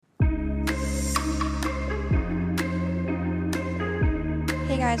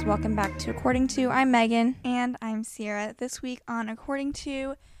guys, welcome back to According To. I'm Megan. And I'm Sierra. This week on According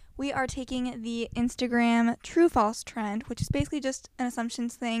To, we are taking the Instagram true-false trend, which is basically just an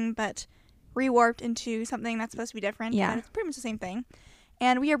assumptions thing, but rewarped into something that's supposed to be different. Yeah. But it's pretty much the same thing.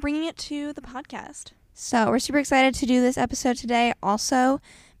 And we are bringing it to the podcast. So we're super excited to do this episode today. Also,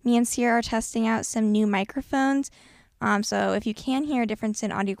 me and Sierra are testing out some new microphones. So if you can hear a difference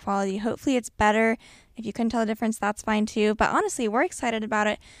in audio quality, hopefully it's better. If you couldn't tell the difference, that's fine too. But honestly, we're excited about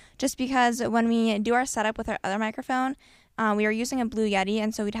it just because when we do our setup with our other microphone, we were using a Blue Yeti,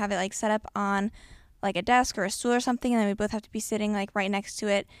 and so we'd have it like set up on like a desk or a stool or something, and then we both have to be sitting like right next to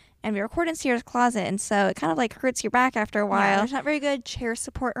it. And we record in Sierra's closet, and so it kind of like hurts your back after a while. Yeah, there's not very good chair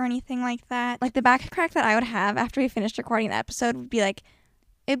support or anything like that. Like the back crack that I would have after we finished recording the episode would be like,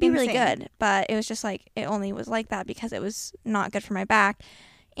 it'd be really good, but it was just like, it only was like that because it was not good for my back.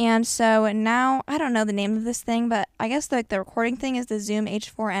 And so now, I don't know the name of this thing, but I guess the recording thing is the Zoom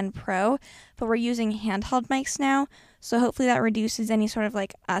H4n Pro, but we're using handheld mics now. So hopefully that reduces any sort of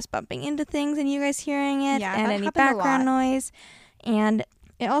like us bumping into things and you guys hearing it, and any background noise. And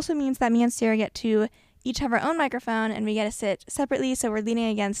it also means that me and Sarah get to each have our own microphone and we get to sit separately. So we're leaning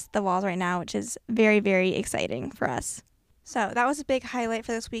against the walls right now, which is very, very exciting for us. So that was a big highlight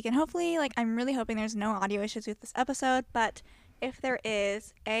for this week. And hopefully, I'm really hoping there's no audio issues with this episode. But if there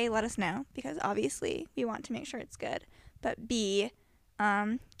is, A, let us know, because obviously we want to make sure it's good. But B,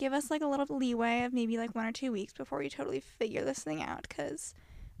 give us a little leeway of maybe 1 or 2 weeks before we totally figure this thing out, because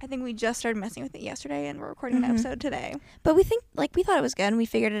I think we just started messing with it yesterday and we're recording an episode today. But we think, we thought it was good and we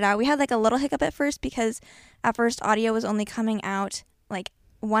figured it out. We had a little hiccup at first because at first audio was only coming out,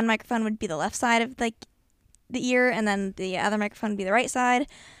 one microphone would be the left side of the ear and then the other microphone would be the right side.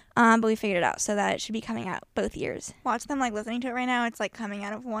 But we figured it out so that it should be coming out both ears. Watch them listening to it right now. It's coming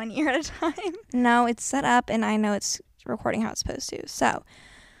out of one ear at a time. No, it's set up and I know it's recording how it's supposed to. So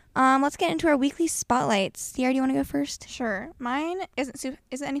let's get into our weekly spotlights. Sierra, do you want to go first? Sure. Mine isn't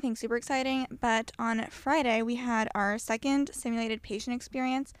anything super exciting, but on Friday we had our second simulated patient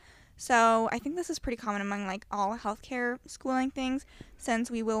experience. So I think this is pretty common among all healthcare schooling things. Since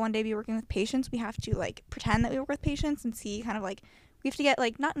we will one day be working with patients, we have to pretend that we work with patients and see we have to get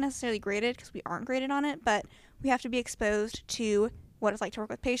not necessarily graded because we aren't graded on it, but we have to be exposed to what it's like to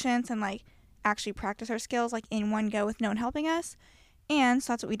work with patients and actually practice our skills in one go with no one helping us. And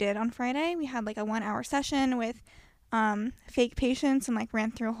so that's what we did on Friday. We had a 1 hour session with fake patients and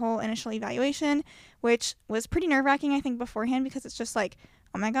ran through a whole initial evaluation, which was pretty nerve-wracking I think beforehand, because it's just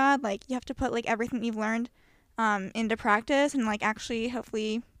oh my god, you have to put everything you've learned into practice and actually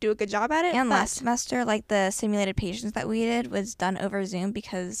hopefully do a good job at it. And last semester the simulated patients that we did was done over Zoom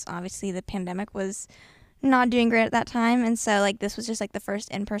because obviously the pandemic was not doing great at that time, and so this was just the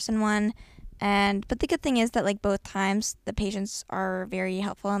first in-person one. But the good thing is that both times the patients are very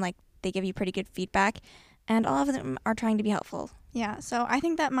helpful and they give you pretty good feedback, and all of them are trying to be helpful. Yeah, so I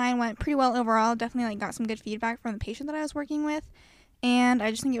think that mine went pretty well overall. Definitely got some good feedback from the patient that I was working with. And I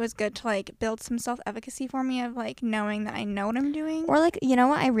just think it was good to build some self-efficacy for me of knowing that I know what I'm doing. Or you know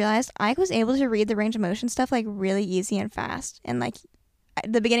what I realized? I was able to read the range of motion stuff really easy and fast. And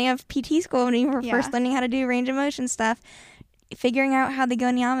the beginning of PT school when we were first learning how to do range of motion stuff, figuring out how the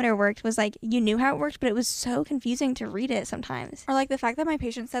goniometer worked was you knew how it worked, but it was so confusing to read it sometimes. Or the fact that my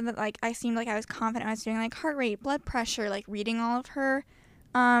patient said that I seemed I was confident I was doing heart rate, blood pressure, reading all of her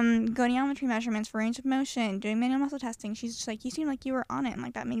goniometry measurements for range of motion, doing manual muscle testing. She's just you seem you were on it,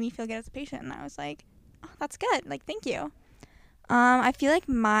 and that made me feel good as a patient. And I was oh, that's good, thank you. I feel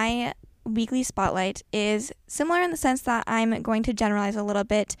my weekly spotlight is similar in the sense that I'm going to generalize a little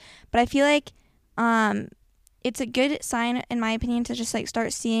bit, but I feel it's a good sign in my opinion to just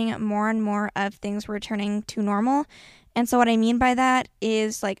start seeing more and more of things returning to normal. And so what I mean by that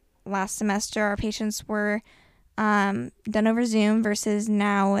is last semester our patients were done over Zoom versus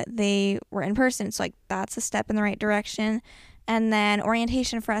now they were in person. So that's a step in the right direction. And then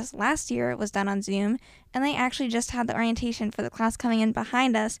orientation for us last year was done on Zoom, and they actually just had the orientation for the class coming in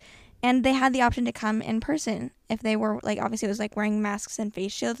behind us, and they had the option to come in person if they were obviously it was wearing masks and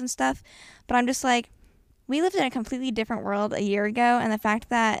face shields and stuff. But I'm just we lived in a completely different world a year ago, and the fact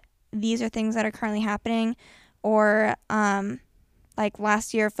that these are things that are currently happening, or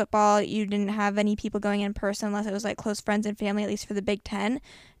last year football, you didn't have any people going in person unless it was close friends and family, at least for the Big Ten.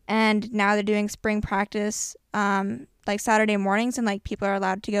 And now they're doing spring practice Saturday mornings, and people are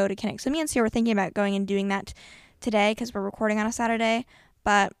allowed to go to Kinnick. So me and Sierra were thinking about going and doing that today because we're recording on a Saturday.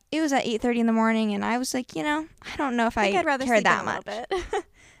 But it was at 8:30 in the morning, and I was I don't know if I care that much.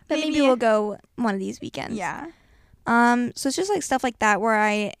 But maybe we'll go one of these weekends. Yeah. So it's just stuff like that where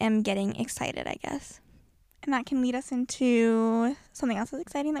I am getting excited, I guess. And that can lead us into something else that's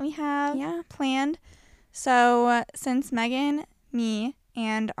exciting that we have planned. So since Megan, me,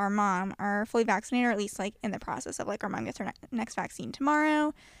 and our mom are fully vaccinated, or at least like in the process of like our mom gets her next vaccine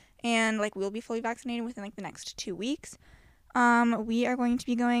tomorrow, and like we'll be fully vaccinated within like the next 2 weeks, we are going to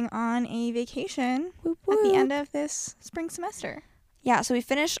be going on a vacation at the end of this spring semester. Yeah, so we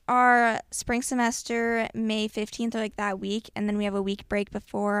finish our spring semester May 15th, or like that week, and then we have a week break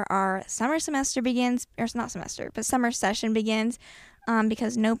before our summer semester begins, or not semester, but summer session begins,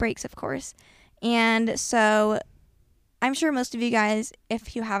 because no breaks, of course. And so I'm sure most of you guys,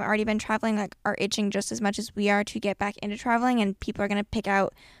 if you haven't already been traveling, like are itching just as much as we are to get back into traveling, and people are going to pick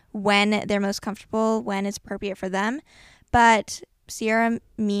out when they're most comfortable, when it's appropriate for them. But Sierra,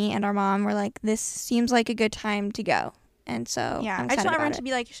 me, and our mom were like, this seems like a good time to go. And so yeah, I just want everyone to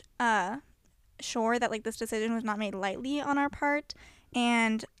be like sure that like this decision was not made lightly on our part,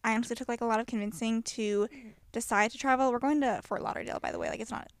 and I honestly took like a lot of convincing to decide to travel. We're going to Fort Lauderdale, by the way. Like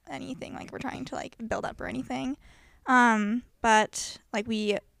it's not anything like we're trying to like build up or anything. But like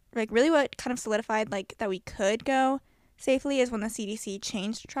we like really what kind of solidified like that we could go safely is when the CDC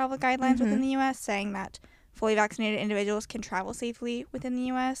changed travel guidelines within the U.S., saying that fully vaccinated individuals can travel safely within the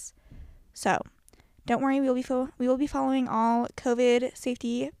U.S. So don't worry, we will be following all COVID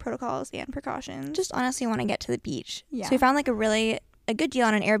safety protocols and precautions. Just honestly want to get to the beach. Yeah. So we found like a good deal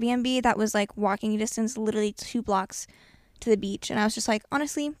on an Airbnb that was like walking distance, literally 2 blocks to the beach. And I was just like,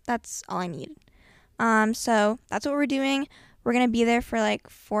 honestly, that's all I need. So that's what we're doing. We're going to be there for like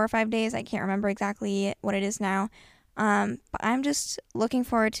 4 or 5 days. I can't remember exactly what it is now. But I'm just looking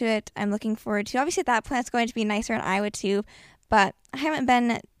forward to it. I'm looking forward to, obviously that plant's going to be nicer in Iowa too, but I haven't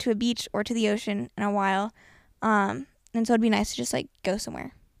been to a beach or to the ocean in a while. And so it'd be nice to just like go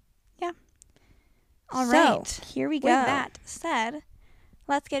somewhere. Yeah. All right. Here we go. With that said,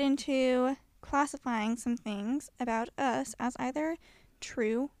 let's get into classifying some things about us as either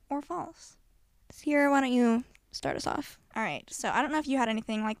true or false. Sierra, why don't you start us off? All right. So I don't know if you had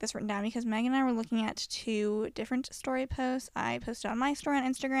anything like this written down, because Megan and I were looking at 2 different story posts. I posted on my story on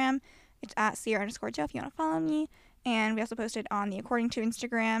Instagram. It's at Sierra_Joe if you want to follow me. And we also posted on the According to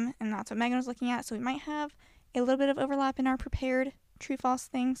Instagram, and that's what Megan was looking at. So we might have a little bit of overlap in our prepared true-false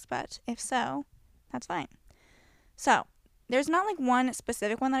things, but if so, that's fine. So there's not like one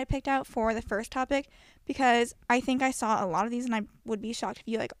specific one that I picked out for the first topic, because I think I saw a lot of these, and I would be shocked if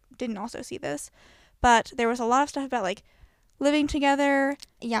you like didn't also see this. But there was a lot of stuff about like living together,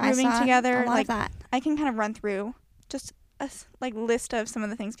 rooming together. A lot like of that. I can kind of run through just a like list of some of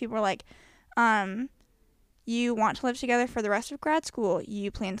the things people were like. You want to live together for the rest of grad school. You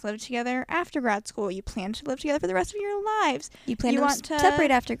plan to live together after grad school. You plan to live together for the rest of your lives. You plan to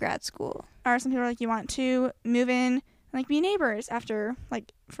separate after grad school. Or some people are like, you want to move in and like be neighbors after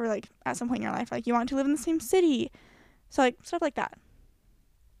like for like at some point in your life. Like you want to live in the same city. So like stuff like that.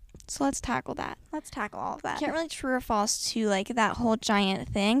 So let's tackle that. Let's tackle all of that. Can't really true or false to like that whole giant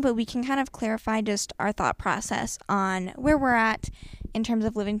thing, but we can kind of clarify just our thought process on where we're at in terms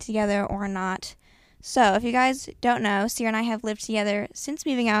of living together or not. So if you guys don't know, Sierra and I have lived together since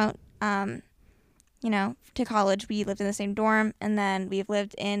moving out, to college. We lived in the same dorm, and then we've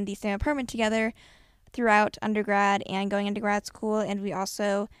lived in the same apartment together throughout undergrad and going into grad school, and we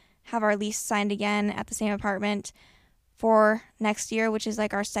also have our lease signed again at the same apartment for next year, which is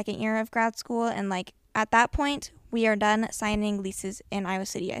like our second year of grad school. And like at that point, we are done signing leases in Iowa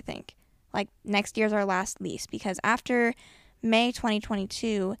City, I think. Like next year's our last lease, because after May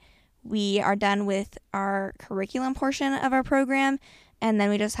 2022, we are done with our curriculum portion of our program, and then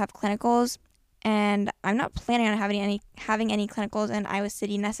we just have clinicals. And I'm not planning on having any clinicals in Iowa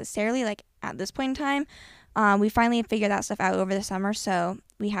City necessarily, like at this point in time. We finally figured that stuff out over the summer, so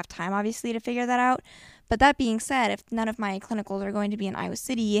we have time obviously to figure that out. But that being said, if none of my clinicals are going to be in Iowa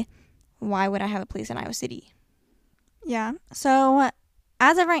City, why would I have a place in Iowa City? Yeah. So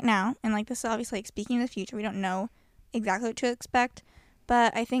as of right now, and like this is obviously like speaking of the future, we don't know exactly what to expect.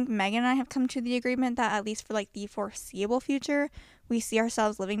 But I think Megan and I have come to the agreement that at least for like the foreseeable future, we see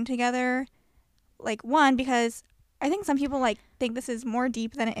ourselves living together. Like one, because I think some people like think this is more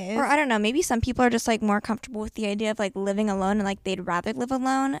deep than it is. Or I don't know, maybe some people are just like more comfortable with the idea of like living alone, and like they'd rather live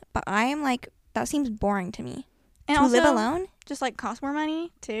alone. But I am like, that seems boring to me. And to also, live alone? Just like cost more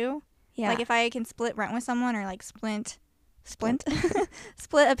money too. Yeah. Like if I can split rent with someone, or like split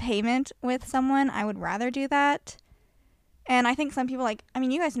a payment with someone, I would rather do that. And I think some people like, I mean,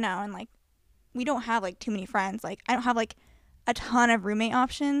 you guys know, and like we don't have like too many friends. Like I don't have like a ton of roommate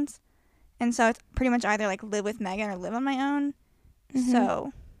options. And so it's pretty much either like live with Megan or live on my own. Mm-hmm.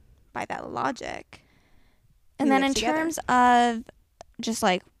 So by that logic. And then in terms of just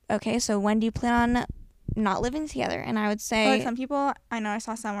like, okay, so when do you plan on not living together. And I would say, like some people, I know I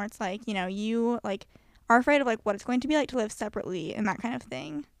saw some where it's like, you know, you like are afraid of like what it's going to be like to live separately and that kind of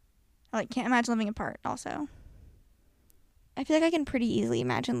thing. I like can't imagine living apart also. I feel like I can pretty easily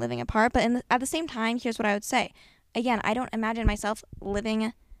imagine living apart, but at the same time, here's what I would say. Again, I don't imagine myself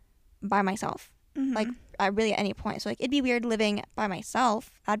living by myself, like really at any point. So like it'd be weird living by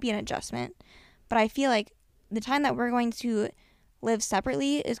myself. That'd be an adjustment. But I feel like the time that we're going to live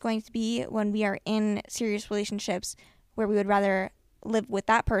separately is going to be when we are in serious relationships where we would rather live with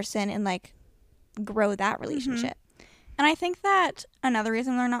that person and like grow that relationship. And I think that another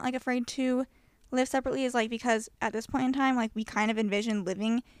reason we're not like afraid to live separately is like because at this point in time, like we kind of envision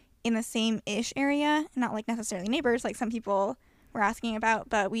living in the same-ish area, not like necessarily neighbors like some people were asking about,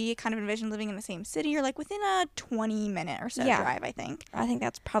 but we kind of envision living in the same city or like within a 20-minute or so drive, I think. I think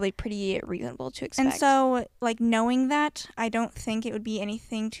that's probably pretty reasonable to expect. And so like knowing that, I don't think it would be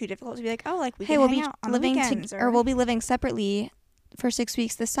anything too difficult to be like, oh, like we can hang out on the weekends, or we'll be living separately for 6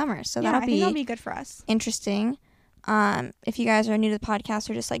 weeks this summer. So I think that'll be good for us. Interesting. If you guys are new to the podcast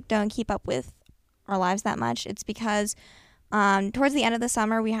or just like don't keep up with our lives that much, it's because towards the end of the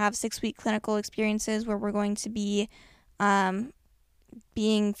summer we have 6-week clinical experiences where we're going to be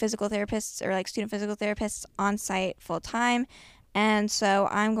being physical therapists or like student physical therapists on site full time. And so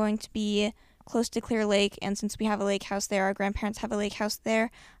I'm going to be close to Clear Lake, and since we have a lake house there, our grandparents have a lake house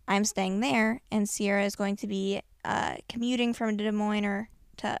there, I'm staying there, and Sierra is going to be commuting from Des Moines or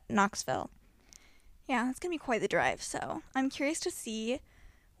to Knoxville. Yeah, it's gonna be quite the drive, so I'm curious to see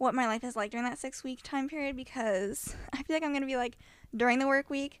what my life is like during that 6-week time period, because I feel like I'm gonna be like during the work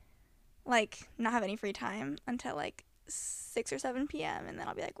week, like not have any free time until like 6 or 7 p.m. and then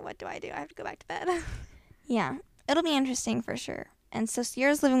I'll be like, what do? I have to go back to bed. Yeah, it'll be interesting for sure. And so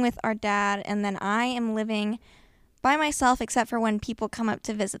Sierra's living with our dad, and then I am living by myself except for when people come up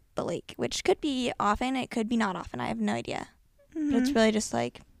to visit the lake, which could be often, it could be not often, I have no idea. But it's really just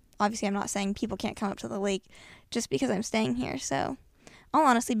like, obviously I'm not saying people can't come up to the lake just because I'm staying here, so I'll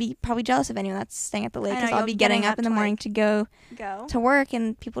honestly be probably jealous of anyone that's staying at the lake, because I'll be getting up in the morning to go to work,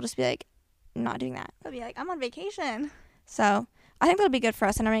 and people just be like, not doing that. They'll be like, I'm on vacation. So I think that'll be good for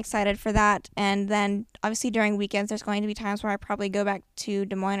us, and I'm excited for that. And then obviously during weekends, there's going to be times where I probably go back to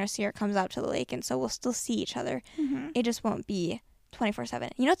Des Moines or Sierra comes out to the lake, and so we'll still see each other. It just won't be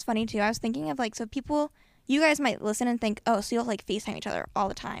 24/7. You know what's funny too? I was thinking of like, so people, you guys might listen and think, oh, so you'll like FaceTime each other all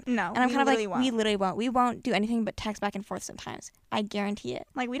the time. No, and I'm kind of like, won't. we literally won't. We won't do anything but text back and forth sometimes. I guarantee it.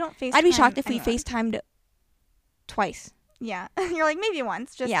 Like we don't FaceTime. I'd be shocked if anyone. we FaceTimed twice. Yeah, you're like maybe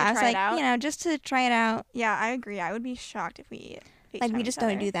once just to I was try like, it out. you know, just to try it out. Yeah, I agree. I would be shocked if we FaceTime like we just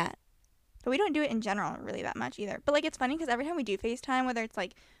don't do that. But we don't do it in general really that much either. But like it's funny because every time we do FaceTime, whether it's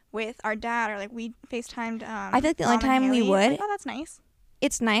like with our dad or like we FaceTimed. I feel like the only time we would. Like, oh, that's nice.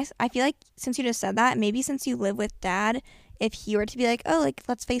 It's nice. I feel like since you just said that, maybe since you live with dad, if he were to be like, oh, like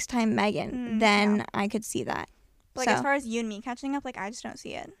let's FaceTime Megan, then I could see that. But like as far as you and me catching up, like I just don't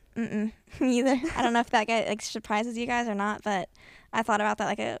see it. Me either. I don't know if that guy like surprises you guys or not, but I thought about that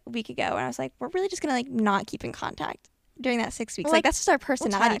like a week ago, and I was like, we're really just gonna like not keep in contact during that 6 weeks. Well, like that's just our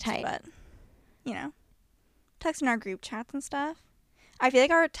personality type. But you know, text in our group chats and stuff. I feel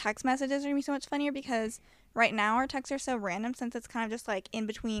like our text messages are gonna be so much funnier because right now our texts are so random, since it's kind of just like in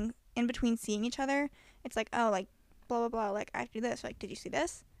between seeing each other. It's like, oh, like blah blah blah, like I have to do this. Like, did you see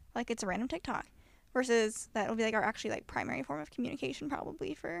this? Like it's a random TikTok. Versus that will be like our actually like primary form of communication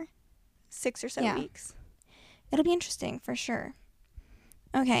probably for 6 or so weeks. It'll be interesting for sure.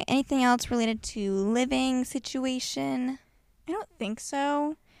 Okay, anything else related to living situation? I don't think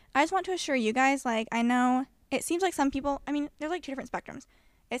so. I just want to assure you guys, like, I know it seems like some people, I mean, there's like 2 different spectrums.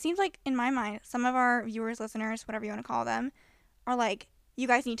 It seems like in my mind, some of our viewers, listeners, whatever you want to call them, are like, you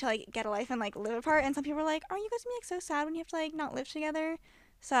guys need to like get a life and like live apart. And some people are like, are you guys gonna be like so sad when you have to like not live together?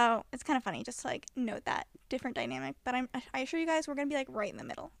 So it's kind of funny, just to, like, note that different dynamic. But I assure you guys, we're going to be, like, right in the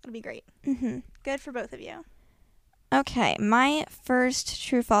middle. It'll be great. Good for both of you. Okay, my first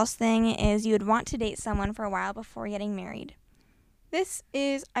true-false thing is you would want to date someone for a while before getting married. This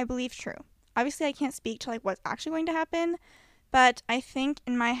is, I believe, true. Obviously, I can't speak to, like, what's actually going to happen. But I think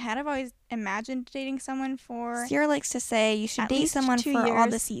in my head, I've always imagined dating someone for... Sierra likes to say you should date someone for all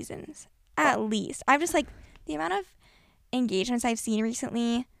the seasons. At least. I'm just, like, the amount of engagements I've seen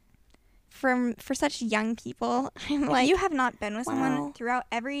recently for such young people, I'm like, you have not been with someone throughout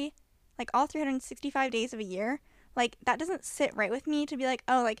all 365 days of a year, like that doesn't sit right with me to be like,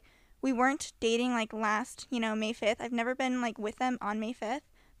 oh, like we weren't dating like last, May 5th. I've never been like with them on May 5th,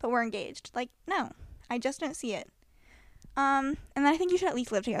 but we're engaged. Like, no, I just don't see it. And then I think you should at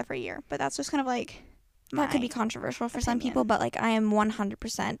least live together for a year, but that's just kind of like that could be controversial for some people, but like I am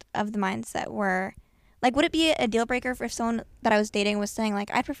 100% of the mindset where Like, would it be a deal breaker if someone that I was dating was saying,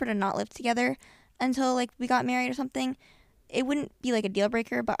 like, I'd prefer to not live together until, like, we got married or something? It wouldn't be, like, a deal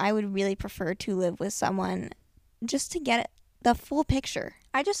breaker, but I would really prefer to live with someone just to get the full picture.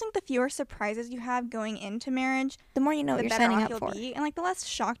 I just think the fewer surprises you have going into marriage, The more you know what the you're better signing off up you'll for. be, and like the less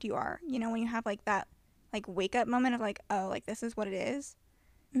shocked you are. You know, when you have like that like wake up moment of like, oh, like this is what it is.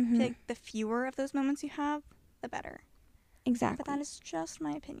 I Mm-hmm. feel like the fewer of those moments you have, the better. Exactly. But that is just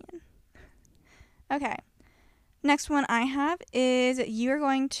my opinion. Okay. Next one I have is you are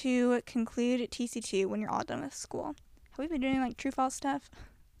going to conclude TC2 when you're all done with school. Have we been doing like true false stuff?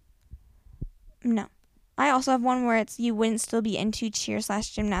 No. I also have one where it's you wouldn't still be into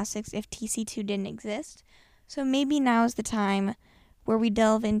cheer/gymnastics if TC2 didn't exist. So maybe now is the time where we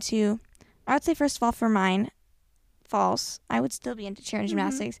delve into, I would say first of all for mine, false. I would still be into cheer and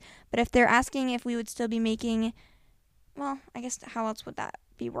gymnastics. But if they're asking if we would still be making, well, I guess how else would that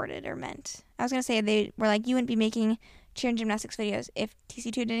be worded or meant? I was going to say they were like, you wouldn't be making cheer and gymnastics videos if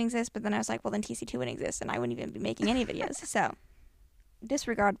TC2 didn't exist. But then I was like, well, then TC2 wouldn't exist and I wouldn't even be making any videos. So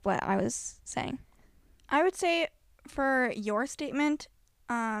disregard what I was saying. I would say for your statement,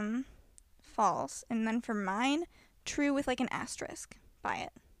 false. And then for mine, true with like an asterisk by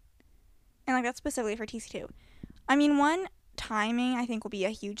it. And like that's specifically for TC2. I mean, one, timing I think will be a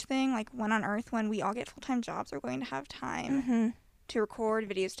huge thing. Like when on Earth, when we all get full-time jobs, we're going to have time to record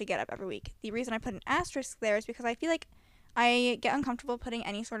videos to get up every week. The reason I put an asterisk there is because I feel like I get uncomfortable putting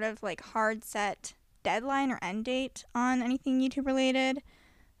any sort of like hard set deadline or end date on anything YouTube related.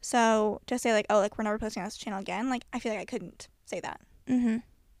 So to say like, oh, like we're never posting on this channel again, like I feel like I couldn't say that.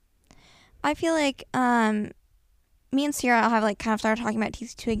 I feel like me and Sierra have like kind of started talking about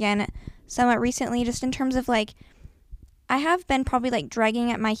TC2 again somewhat recently, just in terms of like I have been probably like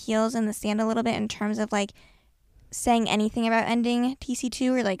dragging at my heels in the sand a little bit in terms of like saying anything about ending TC2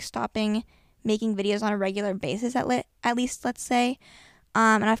 or like stopping making videos on a regular basis at least, let's say.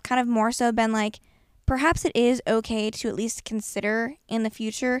 And I've kind of more so been like, perhaps it is okay to at least consider in the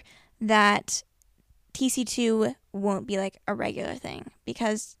future that TC2 won't be like a regular thing,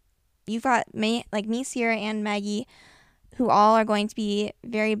 because you've got me, Sierra, and Maggie, who all are going to be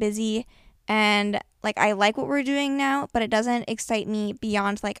very busy, and like I like what we're doing now, but it doesn't excite me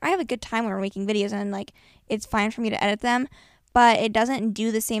beyond like I have a good time when we're making videos and like it's fine for me to edit them, but it doesn't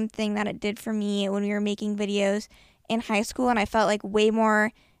do the same thing that it did for me when we were making videos in high school, and I felt like way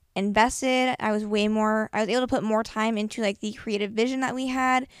more invested. I was able to put more time into like the creative vision that we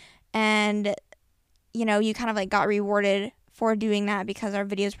had, and you know, you kind of like got rewarded for doing that because our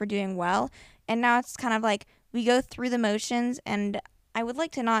videos were doing well. And now it's kind of like we go through the motions, and I would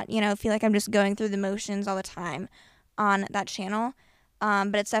like to not, you know, feel like I'm just going through the motions all the time on that channel.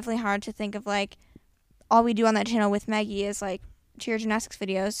 But it's definitely hard to think of like all we do on that channel with Maggie is like cheer gymnastics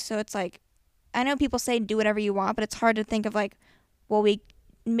videos. So it's like, I know people say do whatever you want, but it's hard to think of like, well, we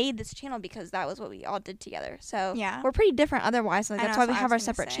made this channel because that was what we all did together. So yeah, we're pretty different otherwise. Like that's why we have our gonna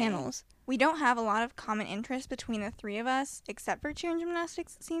separate say. channels. We don't have a lot of common interests between the three of us, except for cheer and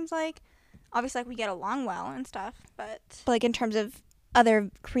gymnastics, it seems like. Obviously, like, we get along well and stuff, but like in terms of other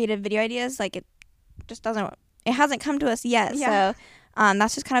creative video ideas, like it hasn't come to us yet. Yeah. So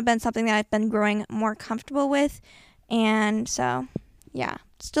that's just kind of been something that I've been growing more comfortable with. And so, yeah,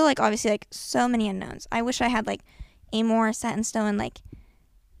 still like obviously like so many unknowns. I wish I had like a more set in stone like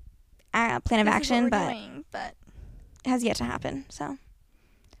plan of action, but it has yet to happen. So,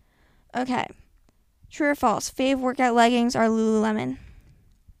 okay, true or false? Fave workout leggings are Lululemon.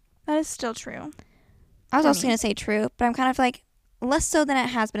 that is still true. I was also going to say true, but I'm kind of like less so than it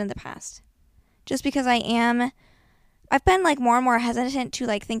has been in the past. Just because I've been like more and more hesitant to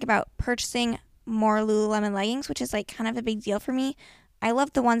like think about purchasing more Lululemon leggings, which is like kind of a big deal for me. I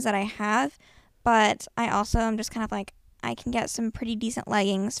love the ones that I have, but I also am just kind of like, I can get some pretty decent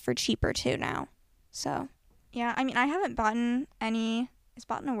leggings for cheaper too now. So Yeah, I mean, I haven't bought any, is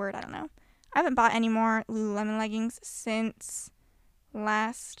bought a word? I don't know. I haven't bought any more Lululemon leggings since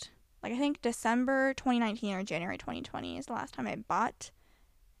last, like I think December 2019 or January 2020 is the last time I bought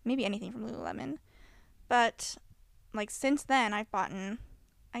maybe anything from Lululemon. But like since then I've bought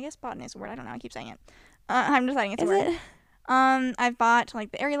is a word, I don't know, I keep saying it. I'm deciding it's a word. I've bought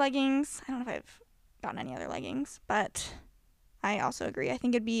like the Aerie leggings. I don't know if I've gotten any other leggings, but I also agree. I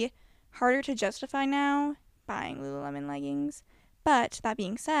think it'd be harder to justify now buying Lululemon leggings. But that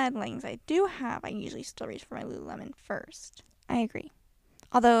being said, leggings I do have, I usually still reach for my Lululemon first. I agree.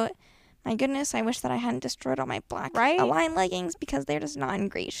 Although, my goodness, I wish that I hadn't destroyed all my black Align leggings because they're just not in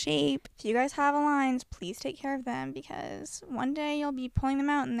great shape. If you guys have Aligns, please take care of them, because one day you'll be pulling them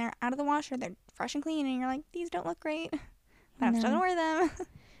out and they're out of the washer, they're fresh and clean, and you're like, these don't look great, but I'm still gonna wear them.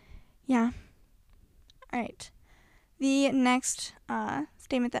 Yeah. All right. The next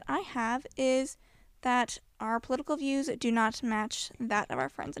statement that I have is that our political views do not match that of our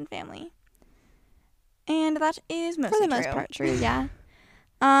friends and family. And that is mostly For the most part, true, yeah.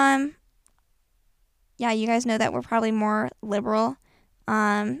 Yeah, you guys know that we're probably more liberal.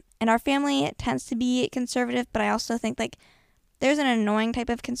 And our family tends to be conservative, but I also think, like, there's an annoying type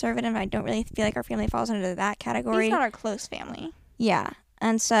of conservative. I don't really feel like our family falls into that category. He's not our close family. Yeah.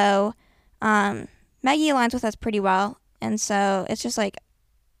 And so Maggie aligns with us pretty well. And so it's just, like,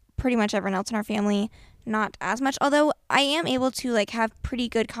 pretty much everyone else in our family, not as much. Although I am able to, like, have pretty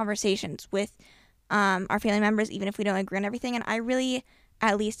good conversations with our family members, even if we don't agree on everything. And I really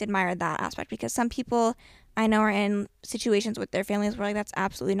at least admire that aspect, because some people I know are in situations with their families where, like, that's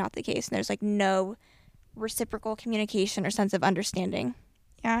absolutely not the case. And there's, like, no reciprocal communication or sense of understanding.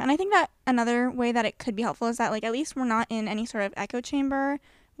 Yeah, and I think that another way that it could be helpful is that, like, at least we're not in any sort of echo chamber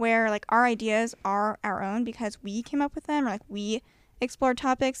where, like, our ideas are our own because we came up with them, or, like, we explored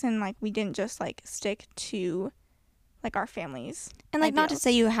topics and, like, we didn't just, like, stick to, like, our families. And, like, not to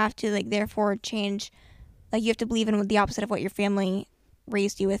say you have to, like, therefore change, like, you have to believe in the opposite of what your family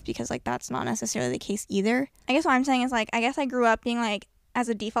raised you with, because, like, that's not necessarily the case either. I guess what I'm saying is, like, I guess I grew up being, like, as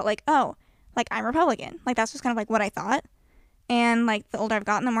a default, like, oh, like, I'm Republican. Like, that's just kind of, like, what I thought. And, like, the older I've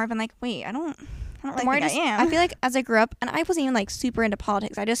gotten, the more I've been like, wait, I don't really think I am. I feel like as I grew up, and I wasn't even, like, super into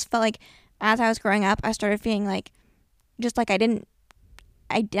politics. I just felt like as I was growing up, I started feeling like, just like I didn't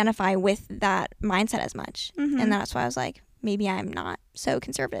identify with that mindset as much. Mm-hmm. And that's why I was like, maybe I'm not so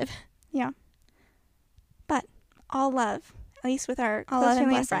conservative. Yeah. But all love, at least with our All close love and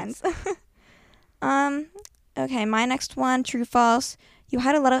family and friends. Okay, my next one, true, false. You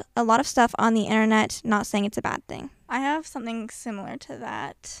had a lot of stuff on the internet, not saying it's a bad thing. I have something similar to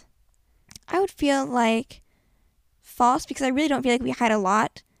that. I would feel like false, because I really don't feel like we hide a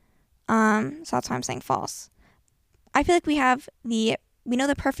lot. So that's why I'm saying false. I feel like we know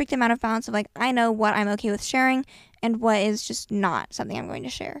the perfect amount of balance of, like, I know what I'm okay with sharing and what is just not something I'm going to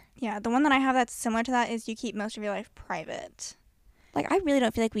share. Yeah, the one that I have that's similar to that is you keep most of your life private. Like, I really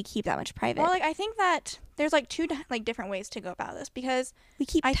don't feel like we keep that much private. Well, like, I think that there's, like, two, like, different ways to go about this, because we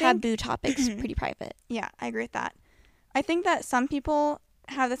keep taboo topics pretty private. Yeah, I agree with that. I think that some people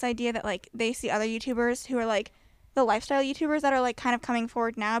have this idea that, like, they see other YouTubers who are, like, the lifestyle YouTubers that are, like, kind of coming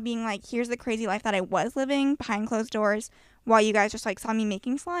forward now, being like, here's the crazy life that I was living behind closed doors while you guys just, like, saw me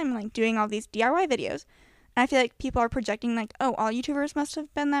making slime and, like, doing all these DIY videos. And I feel like people are projecting, like, oh, all YouTubers must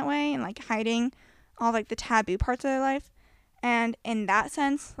have been that way, and, like, hiding all, like, the taboo parts of their life. And in that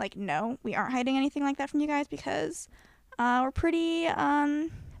sense, like, no, we aren't hiding anything like that from you guys, because we're pretty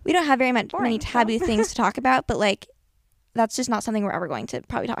we don't have many taboo things to talk about, but, like, that's just not something we're ever going to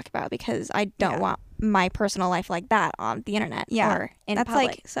probably talk about, because I don't want my personal life like that on the internet or in public.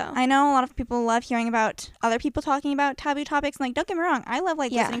 Like, so I know a lot of people love hearing about other people talking about taboo topics, and, like, don't get me wrong, I love,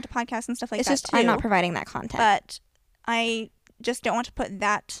 like, listening to podcasts and stuff like that. It's just I'm not providing that content, but I just don't want to put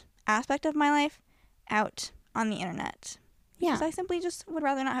that aspect of my life out on the internet. Yeah, because I simply just would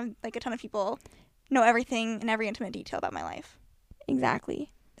rather not have, like, a ton of people know everything and every intimate detail about my life.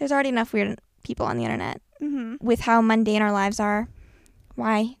 Exactly. There's already enough weird people on the internet. Mm-hmm. With how mundane our lives are.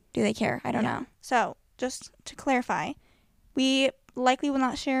 Why do they care? I don't know. So, just to clarify, we likely will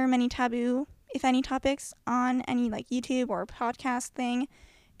not share many taboo, if any, topics on any, like, YouTube or podcast thing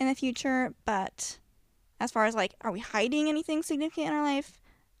in the future. But as far as, like, are we hiding anything significant in our life?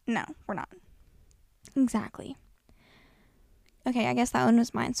 No, we're not. Exactly. Okay, I guess that one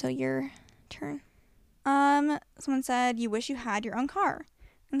was mine, so your turn. Someone said, you wish you had your own car.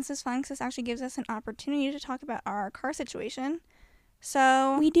 And this is fun because this actually gives us an opportunity to talk about our car situation.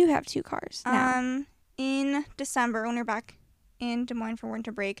 So we do have 2 cars now. In December, when we were back in Des Moines for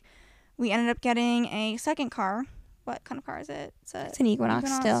winter break, we ended up getting a second car. What kind of car is it? It's an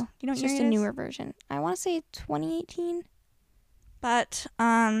Equinox still. Do you know what it's just a newer version. I want to say 2018. But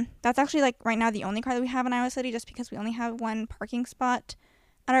that's actually, like, right now the only car that we have in Iowa City, just because we only have one parking spot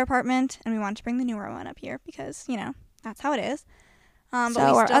at our apartment, and we wanted to bring the newer one up here because, you know, that's how it is. But so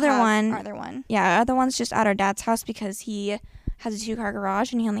our other one, yeah, our other one's just at our dad's house because he has a 2-car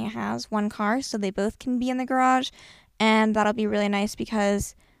garage and he only has 1 car, so they both can be in the garage, and that'll be really nice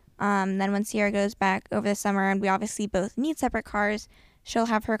because then when Sierra goes back over the summer, and we obviously both need separate cars, she'll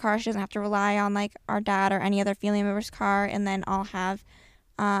have her car. She doesn't have to rely on, like, our dad or any other family member's car, and then I'll have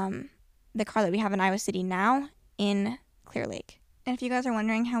the car that we have in Iowa City now in Clear Lake. And if you guys are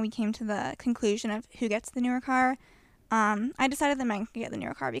wondering how we came to the conclusion of who gets the newer car, I decided that Megan could get the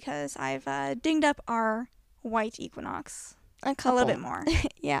newer car because I've dinged up our white Equinox a little bit more.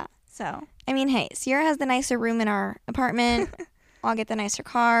 Yeah. So, I mean, hey, Sierra has the nicer room in our apartment. I'll get the nicer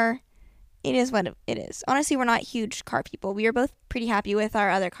car. it is what it is. Honestly, we're not huge car people. We are both pretty happy with our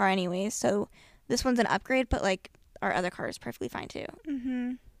other car anyways, so this one's an upgrade, but like our other car is perfectly fine too.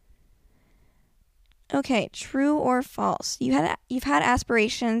 Mm-hmm. Okay, true or false? You've had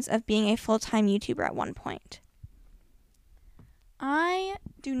aspirations of being a full-time YouTuber at one point. I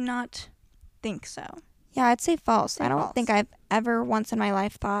do not think so. Yeah, I'd say false. Say I don't false. think I've ever once in my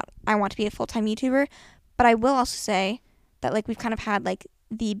life thought I want to be a full-time YouTuber, but I will also say that like we've kind of had like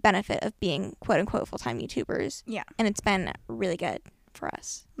the benefit of being quote-unquote full-time YouTubers. Yeah. And it's been really good for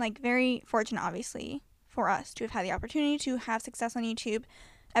us. Like, very fortunate, obviously, for us to have had the opportunity to have success on YouTube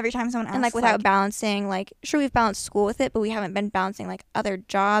every time someone asks. And like without balancing, like sure we've balanced school with it, but we haven't been balancing like other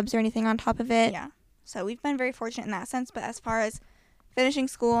jobs or anything on top of it. Yeah. So we've been very fortunate in that sense, but as far as finishing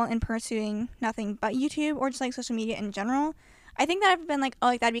school and pursuing nothing but YouTube or just like social media in general, I think that I've been like, oh,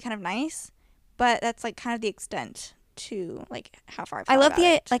 like that'd be kind of nice, but that's like kind of the extent to like how far I love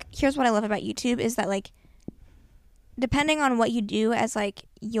like here's what I love about YouTube is that like depending on what you do as like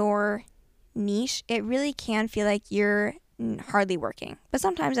your niche, it really can feel like you're hardly working. But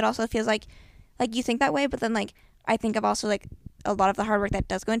sometimes it also feels like you think that way, but then like I think of also like a lot of the hard work that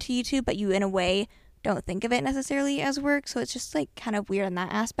does go into YouTube, but you in a way don't think of it necessarily as work, so it's just like kind of weird in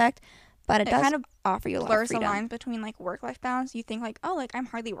that aspect. But it does kind of offer you a lot of blurs the freedom. lines between like work-life balance. You think like, oh, like I'm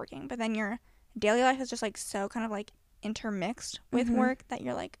hardly working, but then your daily life is just like so kind of like intermixed with Mhm. work that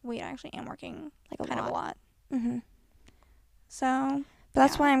you're like, wait, I actually am working Like kind of a lot. Mm-hmm. So But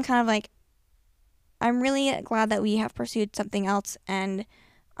that's yeah. why I'm kind of like, I'm really glad that we have pursued something else. And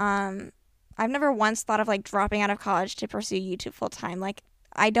I've never once thought of like dropping out of college to pursue YouTube full time. Like,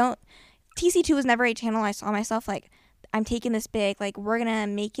 TC2 was never a channel I saw myself like, I'm taking this big, like, we're going to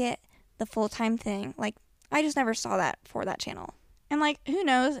make it the full time thing. Like, I just never saw that for that channel. And like, who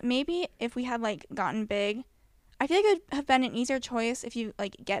knows, maybe if we had like gotten big, I feel like it would have been an easier choice if you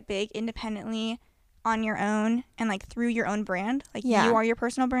like get big independently on your own and like through your own brand. Like Yeah. you are your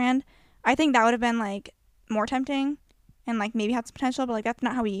personal brand. I think that would have been like more tempting and like maybe had some potential, but like that's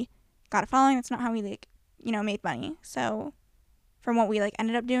not how we got a following. That's not how we like, you know, made money. So from what we like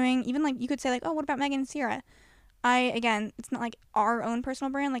ended up doing, even like you could say like, oh, what about Megan and Sierra? Again, it's not like our own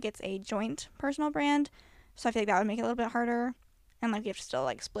personal brand, like it's a joint personal brand. So I feel like that would make it a little bit harder. And like we have to still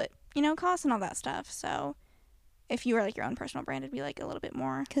like split, you know, costs and all that stuff. So if you were like your own personal brand, it'd be like a little bit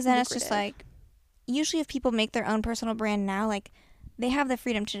more. Because then it's just lucrative. like, usually if people make their own personal brand now, like, they have the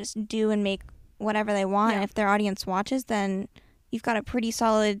freedom to just do and make whatever they want. Yeah. And if their audience watches, then you've got a pretty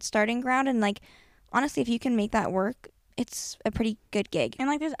solid starting ground. And like, honestly, if you can make that work, it's a pretty good gig. And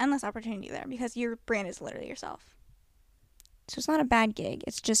like there's endless opportunity there because your brand is literally yourself. So it's not a bad gig.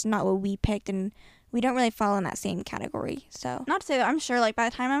 It's just not what we picked, and we don't really fall in that same category. So Not to say that I'm sure like by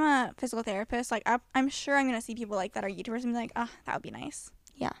the time I'm a physical therapist, like I'm sure I'm gonna see people like that are YouTubers and be like, oh, that would be nice.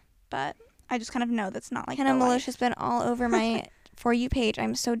 Yeah. But I just kind of know that's not like Hannah the life. Maloche has been all over my For You page.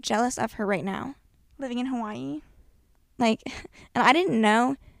 I'm so jealous of her right now. Living in Hawaii. Like, and I didn't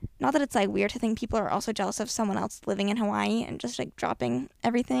know, not that it's like weird to think people are also jealous of someone else living in Hawaii and just like dropping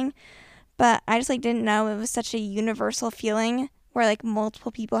everything, but I just like didn't know it was such a universal feeling where like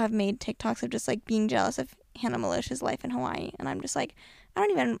multiple people have made TikToks of just like being jealous of Hannah Maloche's life in Hawaii. And I'm just like, I don't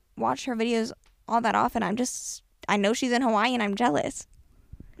even watch her videos all that often. I know she's in Hawaii and I'm jealous.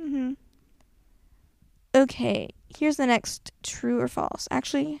 Mm-hmm. Okay, here's the next true or false.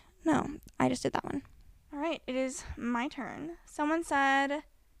 Actually, no, I just did that one. All right, it is my turn. Someone said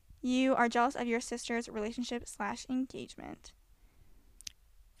you are jealous of your sister's relationship / engagement.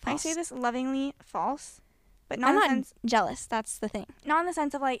 False. I say this lovingly false, but not I'm in the not sense jealous. That's the thing. not in the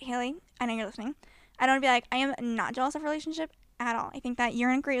sense of like, Haley, I know you're listening. I don't want to be like, I am not jealous of her relationship at all. I think that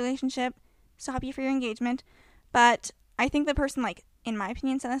you're in a great relationship. So happy for your engagement. But I think the person, like, in my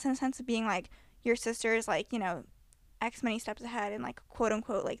opinion, said this in a sense of being like, your sister is like, you know, X many steps ahead in like quote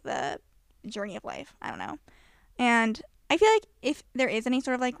unquote like the journey of life. I don't know. And I feel like if there is any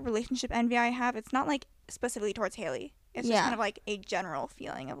sort of like relationship envy I have, it's not like specifically towards Haley. It's just Yeah. kind of like a general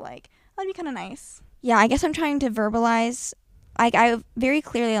feeling of like, that'd be kind of nice. Yeah, I guess I'm trying to verbalize. I very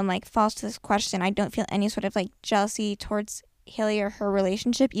clearly am like false to this question. I don't feel any sort of like jealousy towards Haley or her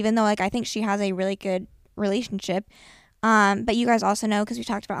relationship, even though like I think she has a really good relationship. But you guys also know, because we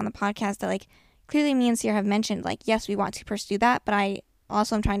talked about on the podcast, that like clearly me and Sierra have mentioned like, yes, we want to pursue that, but I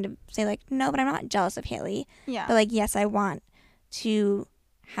also am trying to say like, no, but I'm not jealous of Haley. Yeah. But like, yes, I want to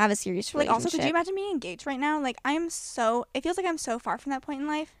have a serious Like, relationship. also, could you imagine being engaged right now? Like, it feels like I'm so far from that point in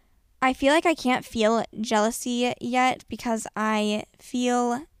life. I feel like I can't feel jealousy yet because I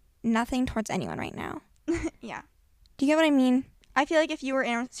feel nothing towards anyone right now. Yeah. Do you get what I mean? I feel like if you were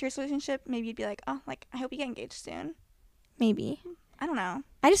in a serious relationship, maybe you'd be like, oh, like, I hope you get engaged soon. Maybe. I don't know.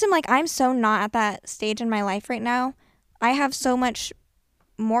 I just am like, I'm so not at that stage in my life right now. I have so much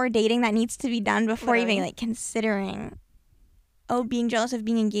more dating that needs to be done before Literally. even like considering, being jealous of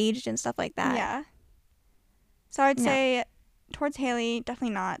being engaged and stuff like that. Yeah. So I'd No. say towards Haley,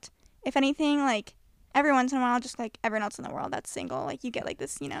 definitely not. If anything, like every once in a while, just like everyone else in the world that's single, like you get like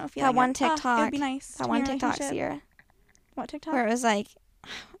this, feeling That one of, it TikTok. would be nice. That to one be in a TikTok, relationship. Sierra, What TikTok? where it was like,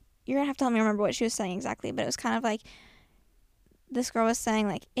 you're gonna have to help me remember what she was saying exactly, but it was kind of like, this girl was saying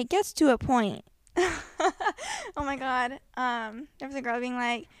like, it gets to a point. Oh my god. There was a girl being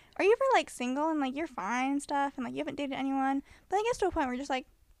like, are you ever like single and like you're fine and stuff and like you haven't dated anyone, but it gets to a point where you're just like,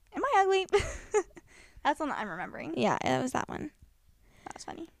 am I ugly? That's one that I'm remembering. Yeah, it was that one. That was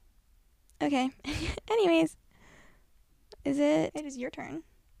funny. Okay. Anyways, is it It is your turn.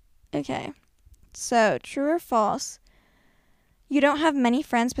 okay? So, true or false? You don't have many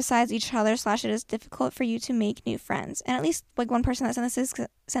friends besides each other. / it is difficult for you to make new friends. And at least like one person that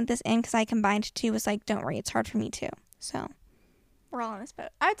sent this in because I combined two was like, don't worry, it's hard for me too. So We're all in this boat.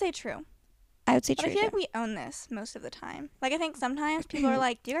 I would say true. I would say But true. I feel too. like we own this most of the time. Like I think sometimes people are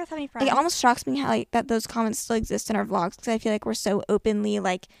like, do you guys have any friends? Like, it almost shocks me how like that those comments still exist in our vlogs because I feel like we're so openly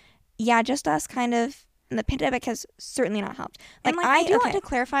like, yeah, just us kind of. And the pandemic has certainly not helped. And like I do want to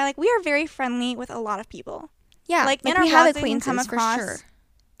clarify, like we are very friendly with a lot of people. Yeah, Like in our we vlogs, have it can acquaintances come across. for sure.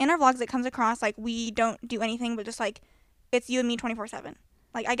 In our vlogs, it comes across like we don't do anything but just like it's you and me 24/7.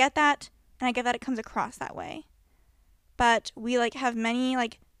 Like I get that, and I get that it comes across that way. But we like have many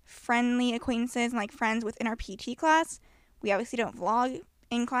like friendly acquaintances and like friends within our PT class. We obviously don't vlog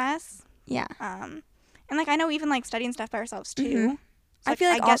in class. Yeah. And like I know we even like study and stuff by ourselves too. Mhm. So, I feel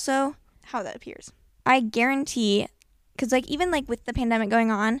like get also how that appears. I guarantee, because like even like with the pandemic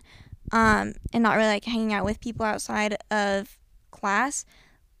going on, and not really like hanging out with people outside of class,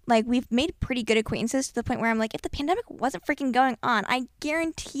 like we've made pretty good acquaintances to the point where I'm like, if the pandemic wasn't freaking going on, I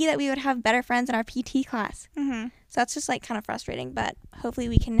guarantee that we would have better friends in our PT class. Mm-hmm. So that's just like kind of frustrating, but hopefully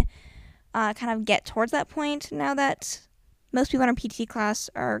we can kind of get towards that point now that most people in our PT class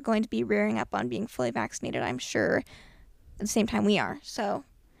are going to be rearing up on being fully vaccinated, I'm sure, at the same time we are. So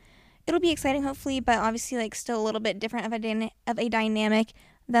it'll be exciting, hopefully, but obviously, like, still a little bit different of a dynamic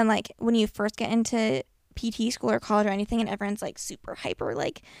than, like, when you first get into PT school or college or anything and everyone's, like, super hyper,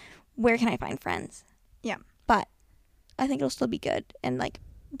 like, where can I find friends? Yeah. But I think it'll still be good and, like,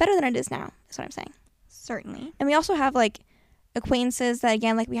 better than it is now, is what I'm saying. Certainly. And we also have, like, acquaintances that,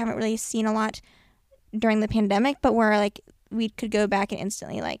 again, like, we haven't really seen a lot during the pandemic, but where, like, we could go back and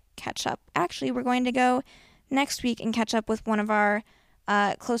instantly, like, catch up. Actually, we're going to go next week and catch up with one of our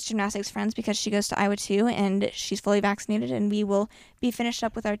close gymnastics friends because she goes to Iowa too and she's fully vaccinated, and we will be finished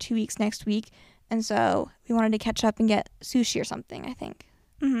up with our 2 weeks next week, and so we wanted to catch up and get sushi or something, I think.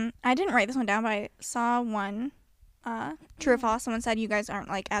 Mm-hmm. I didn't write this one down, but I saw one true or false. Someone said you guys aren't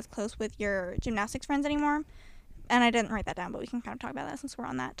like as close with your gymnastics friends anymore, and I didn't write that down, but we can kind of talk about that since we're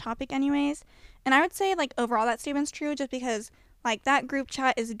on that topic anyways. And I would say like overall that statement's true just because like that group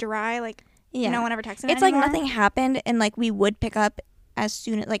chat is dry, like no one ever texted It's anymore. like nothing happened and like we would pick up as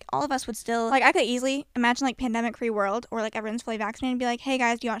soon as, like, all of us would still, like I could easily imagine like pandemic free world or like everyone's fully vaccinated and be like, hey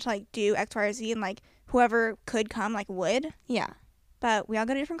guys, do you want to like do X, Y, or Z, and like whoever could come like would. yeah. But we all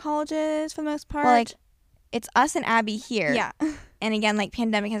go to different colleges for the most part. Well, like, it's us and Abby here. yeah. And again, like,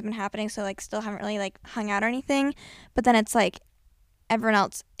 pandemic has been happening, so like still haven't really like hung out or anything, but then it's like everyone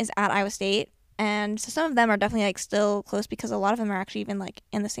else is at Iowa State, and so some of them are definitely like still close because a lot of them are actually even like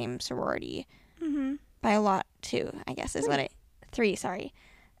in the same sorority Mm-hmm. by a lot too, I guess is three, sorry.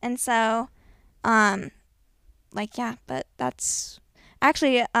 And so like, yeah, but that's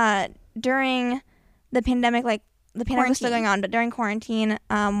actually during the pandemic, like the pandemic was still going on, but during quarantine,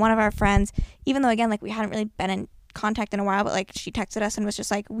 one of our friends, even though again like we hadn't really been in contact in a while, but like she texted us and was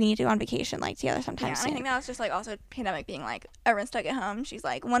just like, we need to go on vacation like together sometime Yeah, soon. and I think that was just like also pandemic being like everyone's stuck at home. She's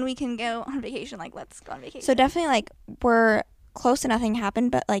like, when we can go on vacation, like let's go on vacation. So definitely like we're close to nothing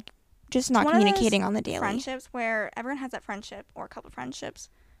happened, but like just not One of those communicating on the daily. friendships where everyone has that friendship or a couple of friendships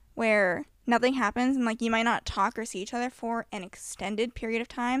where nothing happens and like you might not talk or see each other for an extended period of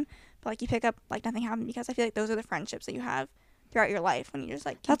time, but like you pick up like nothing happened, because I feel like those are the friendships that you have throughout your life when you just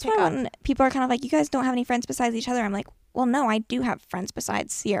like That's why when people are kind of like, you guys don't have any friends besides each other, I'm like, well, no, I do have friends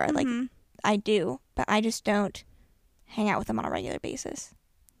besides Sierra. Mm-hmm. Like, I do, but I just don't hang out with them on a regular basis.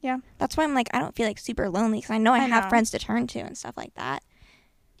 Yeah. That's why I'm like, I don't feel like super lonely because I know I have know. friends to turn to and stuff like that.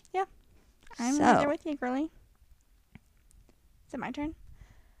 Yeah. I'm So- right there with you, girly. Is it my turn?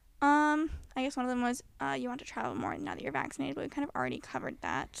 I guess one of them was you want to travel more now that you're vaccinated, but we kind of already covered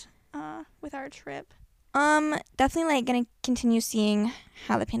that with our trip. Definitely like gonna continue seeing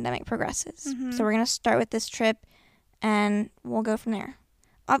how the pandemic progresses. Mhm. So we're gonna start with this trip and we'll go from there.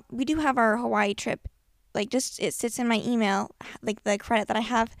 We do have our Hawaii trip. Like, just it sits in my email, like the credit that I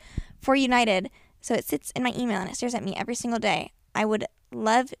have for United. So it sits in my email and it stares at me every single day. I would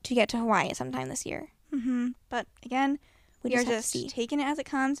love to get to Hawaii sometime this year. But again, we are have to just see. taking it as it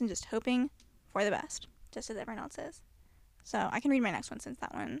comes and just hoping for the best, just as everyone else is. So I can read my next one since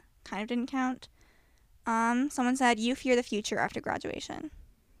that one kind of didn't count. Someone said, you fear the future after graduation.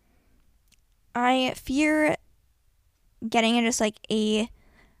 I fear getting in just like a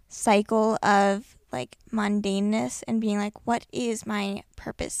cycle of like mundaneness and being like, what is my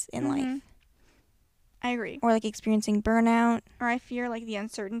purpose in life? I agree. Or like experiencing burnout. Or I fear like the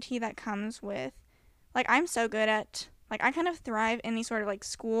uncertainty that comes with, like, I'm so good at, like, I kind of thrive in these sort of like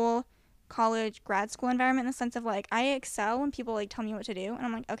school, college, grad school environment in the sense of like I excel when people like tell me what to do, and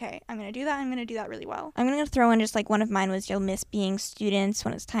I'm like, okay, I'm gonna do that. I'm gonna do that really well. I'm gonna throw in just like one of mine was you'll miss being students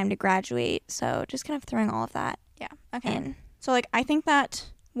when it's time to graduate. So just kind of throwing all of that in. So like I think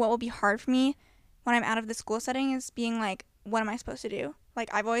that what will be hard for me when I'm out of the school setting is being like, what am I supposed to do? Like,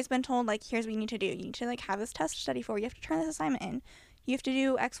 I've always been told, like, here's what you need to do. You need to like have this test to study for. You have to turn this assignment in. You have to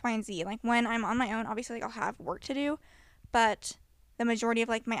do X, Y, and Z. Like, when I'm on my own, obviously, like, I'll have work to do, but the majority of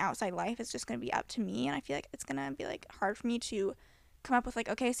like my outside life is just gonna be up to me, and I feel like it's gonna be like hard for me to come up with like,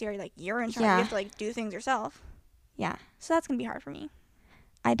 okay, Sierra, like, you're in charge. You have to like do things yourself. Yeah. So that's gonna be hard for me.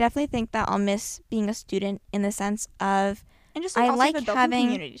 I definitely think that I'll miss being a student in the sense of, and just like, I like the built-in having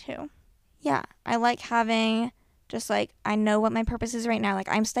community too. Yeah, I like having just like, I know what my purpose is right now. Like,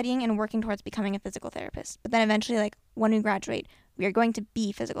 I'm studying and working towards becoming a physical therapist. But then eventually, like, when we graduate, we are going to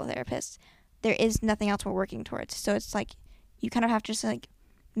be physical therapists. There is nothing else we're working towards. So it's like, you kind of have to just like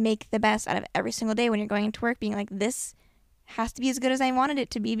make the best out of every single day when you're going into work, being like, this has to be as good as I wanted it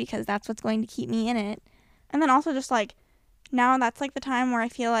to be because that's what's going to keep me in it. And then also just like, now that's like the time where I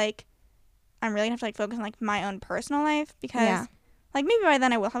feel like I'm really gonna have to like focus on like my own personal life because like maybe by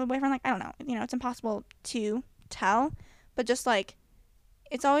then I will have a boyfriend. Like, I don't know, you know, it's impossible to tell, but just like,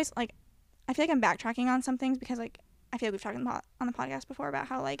 it's always like, I feel like I'm backtracking on some things because like I feel like we've talked on the podcast before about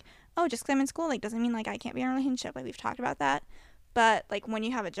how like, oh, just because I'm in school like doesn't mean like I can't be in a relationship. Like, we've talked about that, but like when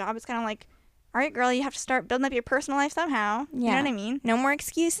you have a job, it's kind of like, all right, girl, you have to start building up your personal life somehow. You know what I mean? No more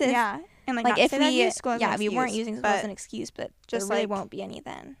excuses. Yeah. And like if we we weren't using school as an excuse, but just there really won't be any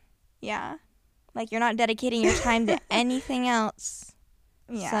then. Yeah. Like, you're not dedicating your time to anything else.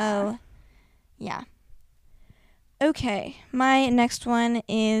 Yeah. So, yeah. Okay, my next one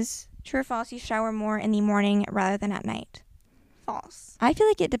is true or false, you shower more in the morning rather than at night. False. I feel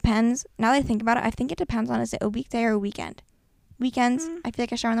like it depends. Now that I think about it, I think it depends on, is it a weekday or a weekend? Weekends, I feel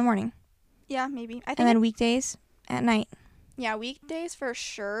like I shower in the morning. Yeah, maybe. And then weekdays at night. Yeah, weekdays for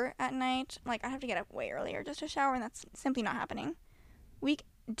sure at night. Like, I have to get up way earlier just to shower, and that's simply not happening.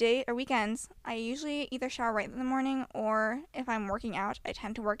 Weekday or weekends, I usually either shower right in the morning, or if I'm working out, I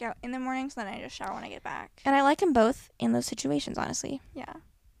tend to work out in the morning, so then I just shower when I get back. And I like them both in those situations, honestly. Yeah.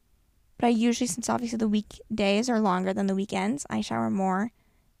 But I usually, since obviously the weekdays are longer than the weekends, I shower more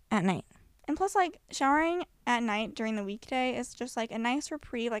at night. And plus, like, showering at night during the weekday is just, like, a nice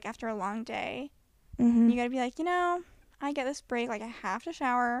reprieve, like, after a long day. You gotta be like, you know, I get this break, like, I have to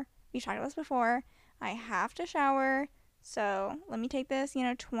shower. We've talked about this before. I have to shower. So let me take this,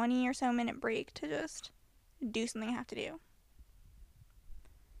 20 or so minute break to just do something I have to do.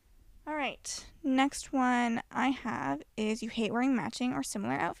 All right. Next one I have is you hate wearing matching or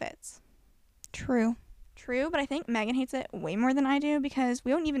similar outfits. True, but I think Megan hates it way more than I do because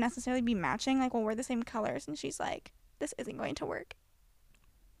we won't even necessarily be matching. Like, we'll wear the same colors, and she's like, this isn't going to work.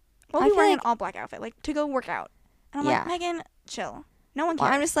 We'll be wearing an all black outfit, like, to go work out. And I'm like, Megan, chill. No one cares.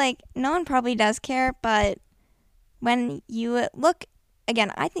 Well, I'm just like, no one probably does care, but when you look,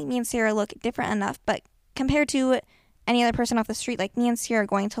 again, I think me and Sierra look different enough, but compared to any other person off the street, like, me and Sierra are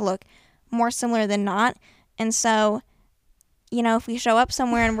going to look more similar than not. And so, if we show up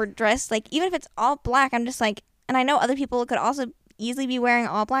somewhere and we're dressed, like, even if it's all black, I'm just like, and I know other people could also easily be wearing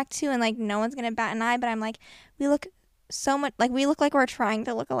all black too, and like, no one's gonna bat an eye, but I'm like, we look so much, like, we look like we're trying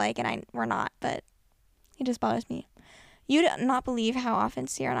to look alike, and we're not, but it just bothers me. You'd not believe how often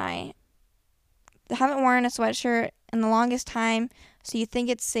Sierra and I haven't worn a sweatshirt in the longest time, so you think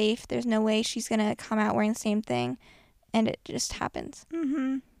it's safe. There's no way she's going to come out wearing the same thing, and it just happens.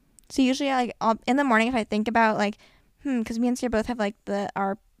 So usually, like, in the morning, if I think about, like, because me and Sierra both have, like,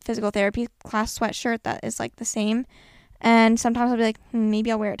 our physical therapy class sweatshirt that is, like, the same, and sometimes I'll be like,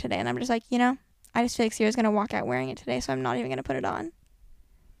 maybe I'll wear it today, and I'm just like, I just feel like Sierra's going to walk out wearing it today, so I'm not even going to put it on.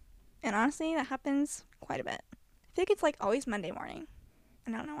 And honestly, that happens quite a bit. I feel like it's, like, always Monday morning.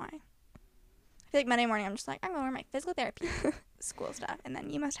 And I don't know why. I feel like Monday morning, I'm just like, I'm going to wear my physical therapy school stuff. And then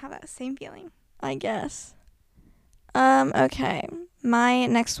you must have that same feeling. I guess. Okay. My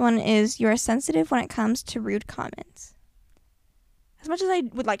next one is you're sensitive when it comes to rude comments. As much as I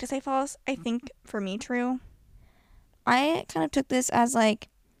would like to say false, I think for me true. I kind of took this as like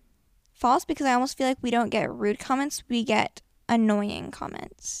false because I almost feel like we don't get rude comments, we get annoying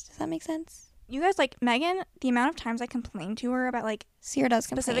comments. Does that make sense? You guys, like, Megan, the amount of times I complained to her about, like, Sierra does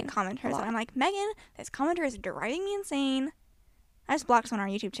specific complain commenters, a lot. and I'm like, Megan, this commenter is driving me insane. I just blocked someone on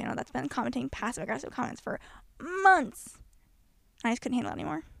our YouTube channel that's been commenting passive-aggressive comments for months. I just couldn't handle it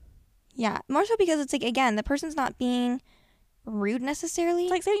anymore. Yeah, more so because it's like, again, the person's not being rude necessarily.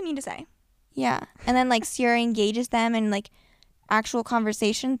 It's like, say what you mean to say. Yeah. And then like Sierra engages them in like actual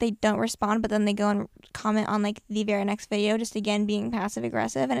conversation. They don't respond, but then they go and comment on like the very next video, just again being passive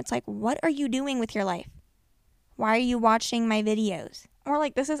aggressive. And it's like, what are you doing with your life? Why are you watching my videos? Or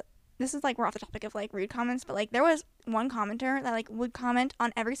like this is like we're off the topic of like rude comments, but like there was one commenter that like would comment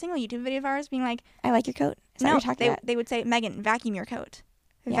on every single YouTube video of ours being like, I like your coat. Is that no, what you're talking about? they would say, Megan, vacuum your coat.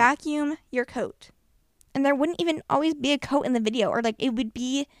 Yeah. Vacuum your coat. And there wouldn't even always be a coat in the video, or like it would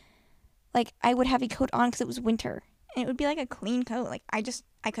be like I would have a coat on because it was winter. And it would be like a clean coat. Like I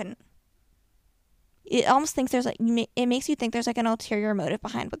couldn't. It almost thinks there's like, it makes you think there's like an ulterior motive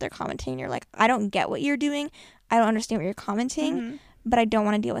behind what they're commenting. You're like, I don't get what you're doing. I don't understand what you're commenting, but I don't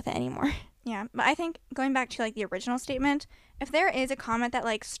want to deal with it anymore. Yeah, but I think going back to like the original statement, if there is a comment that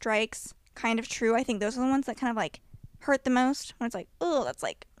like strikes kind of true, I think those are the ones that kind of like hurt the most. When it's like, oh, that's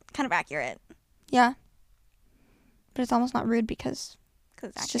like kind of accurate. Yeah. But it's almost not rude because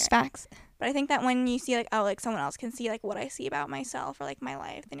It's just facts. But I think that when you see like, oh, like someone else can see like what I see about myself or like my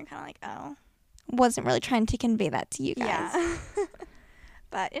life, then you're kind of like, oh. Wasn't really trying to convey that to you guys. Yeah.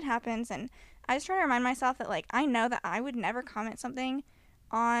 But it happens, and I just try to remind myself that like I know that I would never comment something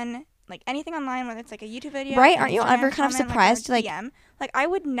on like anything online, whether it's like a YouTube video, right? Aren't you Instagram ever kind of comment, surprised like, to DM? Like I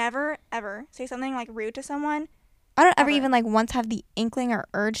would never ever say something like rude to someone. I don't ever ever. even like once have the inkling or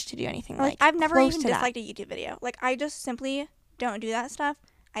urge to do anything Like like I've never close even to that. disliked a YouTube video. Like I just simply don't do that stuff.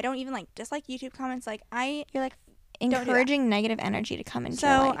 I don't even like dislike YouTube comments. Like You're like do that. encouraging negative energy to come into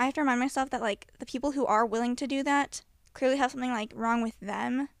your so life. I have to remind myself that like the people who are willing to do that clearly have something like wrong with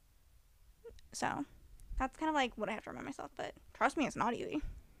them. So that's kind of like what I have to remind myself. But trust me, it's not easy.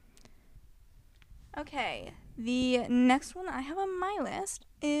 Okay, the next one I have on my list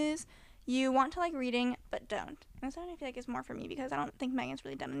is you want to like reading but don't. And this one I feel like is more for me because I don't think Megan's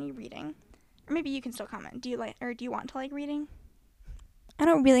really done any reading. Or maybe you can still comment. Do you want to like reading? I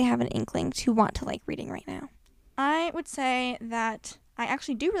don't really have an inkling to want to like reading right now. I would say that I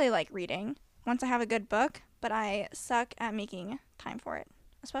actually do really like reading once I have a good book, but I suck at making time for it.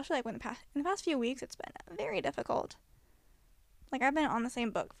 Especially like in the past few weeks, it's been very difficult. Like I've been on the same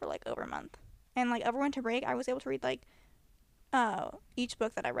book for like over a month. And like over winter break, I was able to read like each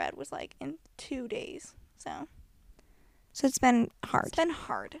book that I read was like in 2 days. So it's been hard. it's been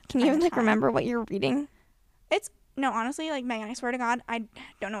hard. Can you even like time. remember what you're reading? No, honestly, like Megan, I swear to God, I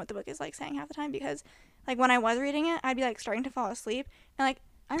don't know what the book is like saying half the time because like when I was reading it, I'd be like starting to fall asleep. And like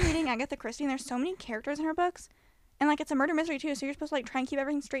I'm reading Agatha Christie and there's so many characters in her books. And like it's a murder mystery too, so you're supposed to like try and keep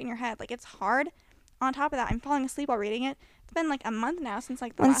everything straight in your head. Like it's hard. On top of that, I'm falling asleep while reading it. It's been like a month now since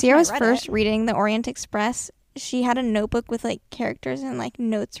like the When last Sierra time was I read first it. reading The Orient Express, she had a notebook with like characters and like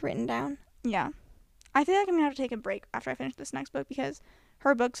notes written down. Yeah. I feel like I'm gonna have to take a break after I finish this next book because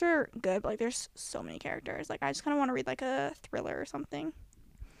her books are good, but like there's so many characters. Like I just kinda wanna read like a thriller or something.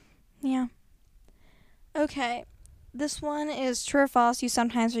 Yeah. Okay. This one is true or false. You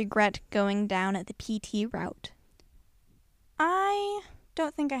sometimes regret going down the PT route. I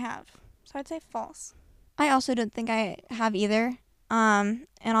don't think I have. So I'd say false. I also don't think I have either. And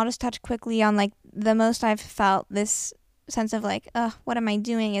I'll just touch quickly on like the most I've felt this sense of like, what am I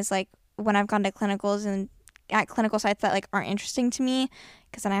doing is like when I've gone to clinicals and at clinical sites that like aren't interesting to me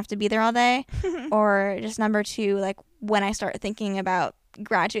because then I have to be there all day. Or just number two, like when I start thinking about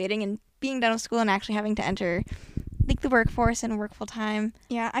graduating and being done with school and actually having to enter like the workforce and work full time.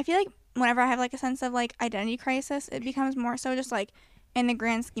 Yeah, I feel like whenever I have like a sense of like identity crisis, it becomes more so just like in the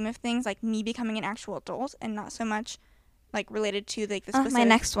grand scheme of things, like me becoming an actual adult and not so much like related to like the specific My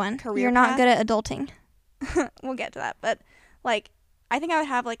next one. career You're not path. good at adulting. We'll get to that, but like I think I would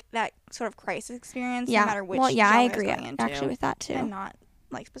have like that sort of crisis experience Yeah. no matter which Well, yeah, job I was agree going into, actually with that too. and not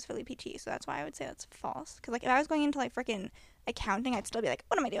like specifically PT. So that's why I would say that's false. Because like if I was going into like freaking accounting, I'd still be like,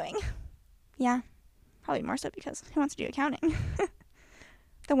 what am I doing? Yeah. Probably more so because who wants to do accounting?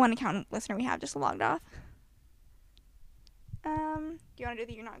 The one accountant listener we have just logged off. Do you want to do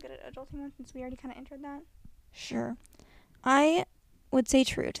the you're not good at adulting one since we already kind of entered that? Sure. I would say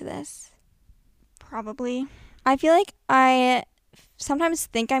true to this. Probably. I feel like I sometimes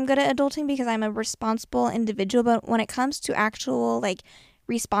think I'm good at adulting because I'm a responsible individual, but when it comes to actual like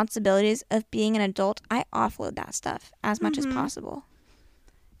responsibilities of being an adult, I offload that stuff as much as possible.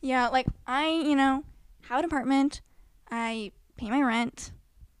 Yeah, like I, have an apartment, I pay my rent,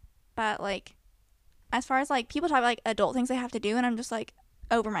 but like as far as like people talk about like adult things they have to do, and I'm just like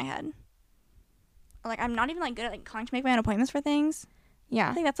over my head. Like I'm not even like good at like calling to make my own appointments for things. Yeah.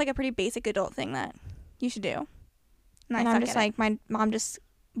 I think that's like a pretty basic adult thing that you should do. And I'm just like, my mom just,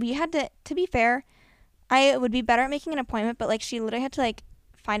 we had to be fair, I would be better at making an appointment, but like she literally had to like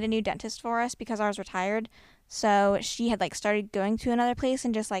find a new dentist for us because ours retired. So she had like started going to another place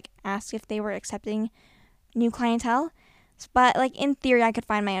and just like asked if they were accepting new clientele. But like in theory, I could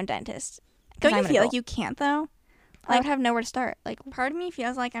find my own dentist. Don't you feel like you can't though? Like, I would have nowhere to start. Like part of me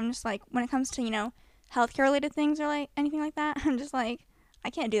feels like I'm just like, when it comes to, healthcare related things or like anything like that, I'm just like, I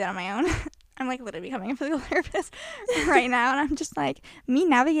can't do that on my own. I'm like literally becoming a physical therapist right now, and I'm just like, me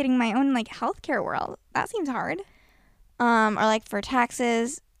navigating my own like healthcare world, that seems hard. Or like for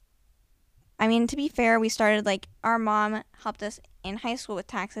taxes, I mean, to be fair, we started like, our mom helped us in high school with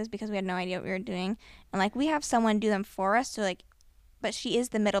taxes because we had no idea what we were doing, and like we have someone do them for us, so like, but she is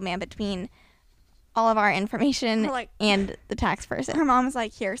the middleman between all of our information and the tax person. Her mom was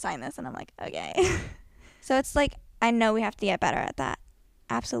like, here, sign this, and I'm like, okay. So it's like, I know we have to get better at that.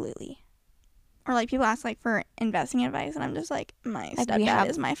 Absolutely. Or like people ask like for investing advice, and I'm just like, my stepdad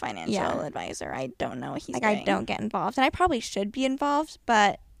is my financial advisor. I don't know what he's doing. I don't get involved, and I probably should be involved,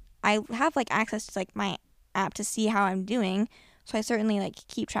 but I have like access to like my app to see how I'm doing, so I certainly like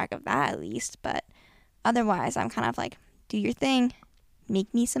keep track of that at least. But otherwise, I'm kind of like, do your thing,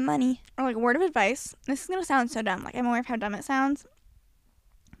 make me some money. Or like word of advice. This is gonna sound so dumb. Like I'm aware of how dumb it sounds,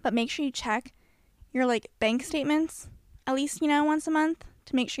 but make sure you check your like bank statements at least once a month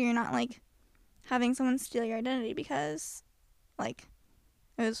to make sure you're not like having someone steal your identity, because like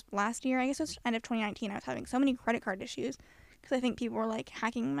it was last year, I guess it was end of 2019, I was having so many credit card issues because I think people were like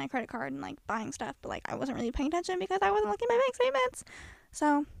hacking my credit card and like buying stuff, but like I wasn't really paying attention because I wasn't looking at my bank statements.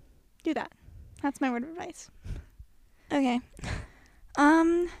 So do that. That's my word of advice. Okay.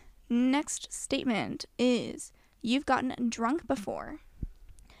 Next statement is, you've gotten drunk before.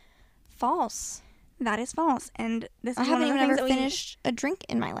 False. That is false. And this is I haven't even ever finished a drink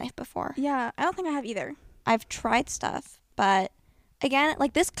in my life before. Yeah, I don't think I have either. I've tried stuff, but again,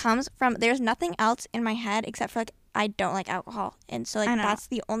 like this comes from, there's nothing else in my head except for like, I don't like alcohol. And so like that's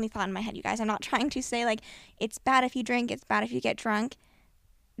the only thought in my head, you guys. I'm not trying to say like it's bad if you drink, it's bad if you get drunk.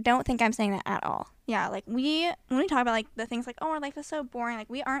 Don't think I'm saying that at all. Yeah, like when we talk about like the things like, oh, our life is so boring, like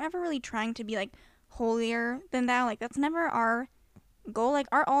we aren't ever really trying to be like holier than thou. Like that's never our goal. Like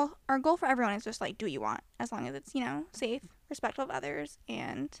our goal for everyone is just like, do what you want, as long as it's safe, respectful of others,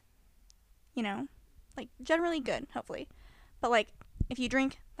 and like generally good, hopefully. But like if you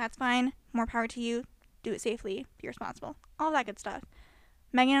drink, that's fine, more power to you. Do it safely, be responsible, all that good stuff.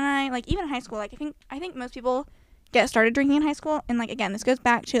 Megan and I, like even in high school, like I think most people get started drinking in high school, and like again, this goes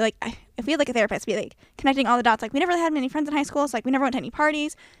back to like, if we had like a therapist, be like connecting all the dots. Like we never really had many friends in high school, so like we never went to any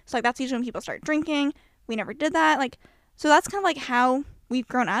parties, so like that's usually when people start drinking. We never did that. Like, so that's kind of like how we've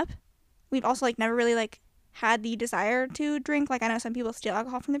grown up. We've also like never really like had the desire to drink. Like I know some people steal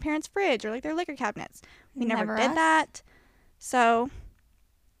alcohol from their parents' fridge or like their liquor cabinets. We never did that. So,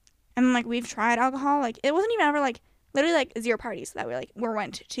 and like we've tried alcohol. Like it wasn't even ever like literally like 0 parties that we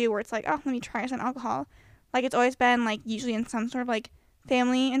went to where it's like, oh, let me try some alcohol. Like it's always been like usually in some sort of like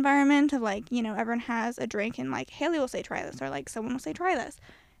family environment of like, everyone has a drink and like Haley will say try this, or like someone will say try this,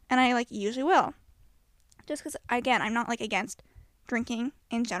 and I like usually will, just because again, I'm not like against drinking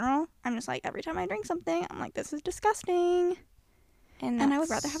in general. I'm just like, every time I drink something, I'm like, this is disgusting, and I would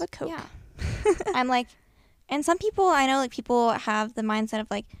rather have a Coke. Yeah. I'm like, and some people, I know like people have the mindset of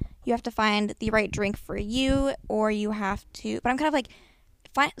like, you have to find the right drink for you, or you have to, but I'm kind of like,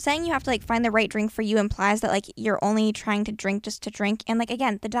 saying you have to like find the right drink for you implies that like you're only trying to drink just to drink, and like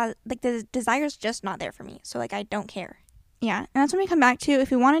again, the desire's just not there for me, so like I don't care. Yeah, and that's when we come back to,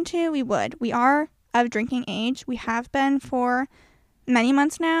 if we wanted to, we would. We are of drinking age. We have been for many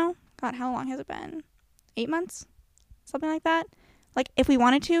months now. God, how long has it been? 8 months? Something like that. Like if we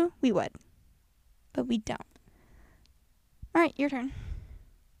wanted to, we would, but we don't. All right, your turn.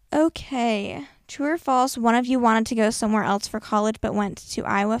 Okay. True or false, one of you wanted to go somewhere else for college but went to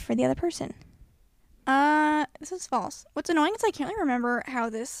Iowa for the other person? This is false. What's annoying is I can't really remember how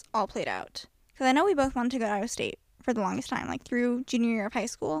this all played out. Because I know we both wanted to go to Iowa State for the longest time, like through junior year of high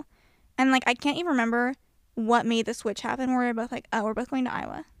school. And like I can't even remember what made the switch happen where we're both like, oh, we're both going to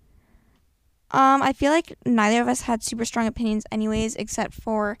Iowa. I feel like neither of us had super strong opinions anyways, except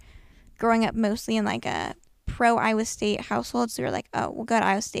for growing up mostly in like a pro Iowa State household, so we were like, oh, we'll go to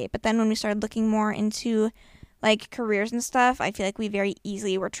Iowa State. But then when we started looking more into like careers and stuff, I feel like we very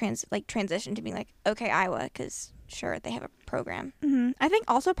easily were transitioned to being like, okay, Iowa, because sure, they have a program. Mm-hmm. I think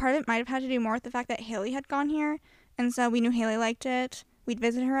also part of it might have had to do more with the fact that Haley had gone here, and so we knew Haley liked it. We'd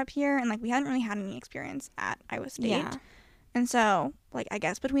visit her up here, and like we hadn't really had any experience at Iowa State. Yeah. And so, like, I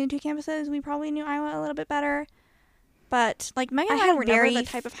guess between the two campuses, we probably knew Iowa a little bit better. But, like, Megan and I were never the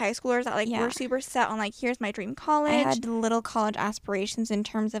type of high schoolers that, like, were super set on, like, here's my dream college. I had little college aspirations in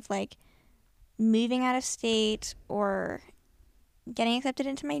terms of, like, moving out of state or getting accepted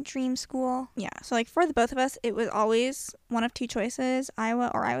into my dream school. Yeah. So, like, for the both of us, it was always one of two choices,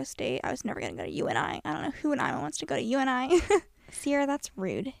 Iowa or Iowa State. I was never going to go to UNI. I don't know who in Iowa wants to go to UNI. Sierra, that's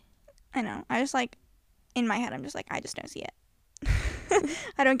rude. I know. I just, like, in my head, I'm just like, I just don't see it.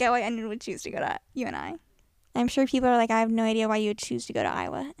 I don't get why anyone would choose to go to UNI. I'm sure people are like, I have no idea why you would choose to go to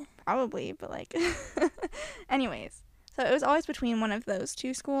Iowa. Probably, but like, anyways. So it was always between one of those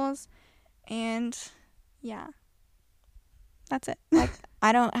two schools, and yeah, that's it. Like,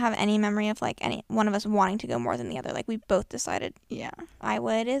 I don't have any memory of like any one of us wanting to go more than the other. Like, we both decided, yeah,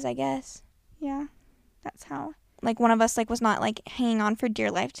 Iowa it is, I guess. Yeah, that's how. Like, one of us like was not like hanging on for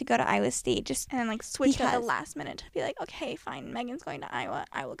dear life to go to Iowa State, just and then like switched at the last minute to be like, okay, fine, Megan's going to Iowa,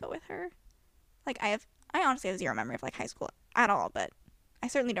 I will go with her. Like, I honestly have zero memory of like high school at all, but I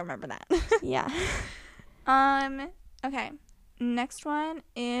certainly don't remember that. Yeah. Okay. Next one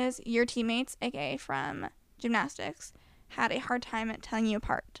is your teammates, aka from gymnastics, had a hard time at telling you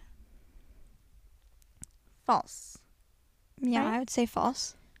apart. False. Yeah, right? I would say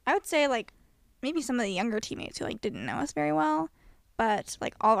false. I would say like maybe some of the younger teammates who like didn't know us very well, but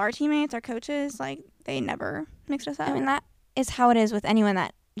like all of our teammates, our coaches, like they never mixed us up. I mean, that is how it is with anyone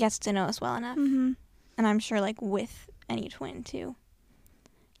that gets to know us well enough. Mm-hmm. And I'm sure like with any twin too.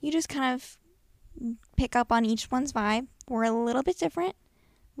 You just kind of pick up on each one's vibe. We're a little bit different.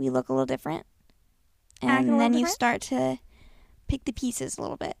 We look a little different. And then you start to pick the pieces a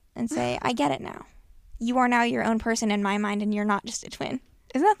little bit and say, I get it now. You are now your own person in my mind, and you're not just a twin.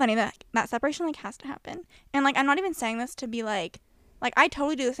 Isn't that funny that that separation like has to happen? And like I'm not even saying this to be like I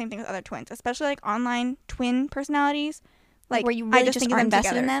totally do the same thing with other twins, especially like online twin personalities. Like where you really I just think are of them invested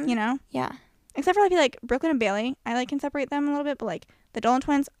together, in them. you know? Yeah. Except for like Brooklyn and Bailey, I like can separate them a little bit, but like the Dolan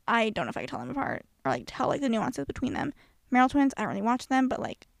twins, I don't know if I can tell them apart or like tell like the nuances between them. Merrill twins, I don't really watch them, but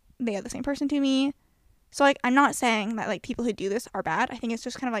like they are the same person to me. So like I'm not saying that like people who do this are bad. I think it's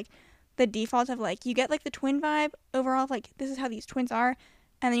just kind of like the default of like you get like the twin vibe overall of like this is how these twins are,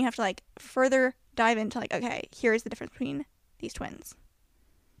 and then you have to like further dive into like okay, here's the difference between these twins.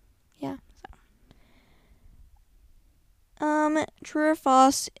 Yeah. True or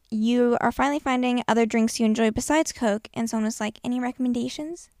false, you are finally finding other drinks you enjoy besides Coke, and someone was like, any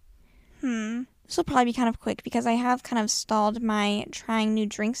recommendations? This will probably be kind of quick because I have kind of stalled my trying new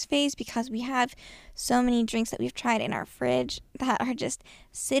drinks phase because we have so many drinks that we've tried in our fridge that are just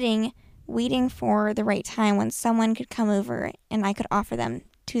sitting, waiting for the right time when someone could come over and I could offer them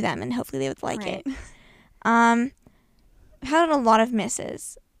to them and hopefully they would like it. Had a lot of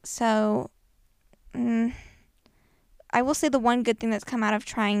misses. So, I will say the one good thing that's come out of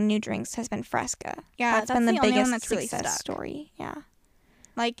trying new drinks has been Fresca. Yeah, that's been the biggest that's really success stuck. story. Yeah.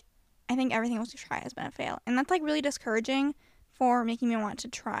 Like, I think everything else we try has been a fail. And that's, like, really discouraging for making me want to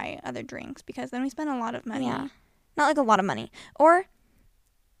try other drinks because then we spend a lot of money. Yeah. Not, like, a lot of money. Or,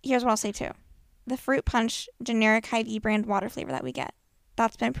 here's what I'll say, too. The Fruit Punch generic Hy-Vee brand water flavor that we get.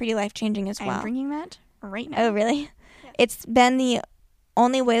 That's been pretty life-changing as well. I'm drinking that right now. Oh, really? Yeah. It's been the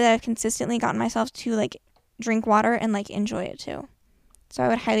only way that I've consistently gotten myself to, like, drink water and, like, enjoy it, too. So I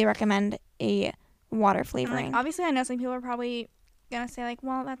would highly recommend a water flavoring. Like, obviously, I know some people are probably gonna say like,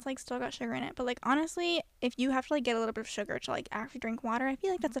 well, that's like still got sugar in it, but like honestly, if you have to like get a little bit of sugar to like actually drink water, I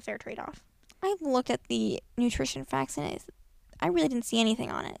feel like that's a fair trade-off. I looked at the nutrition facts and I really didn't see anything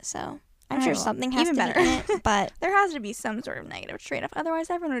on it, so I'm sure something has to be in it, but there has to be some sort of negative trade-off. Otherwise,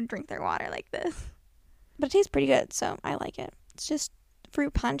 everyone would drink their water like this. But it tastes pretty good, so I like it. It's just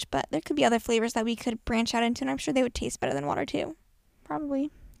fruit punch, but there could be other flavors that we could branch out into, and I'm sure they would taste better than water too.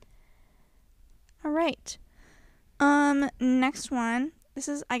 Probably. All right. Next one. This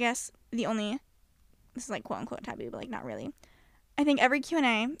is, I guess, this is like quote unquote taboo, but like not really. I think every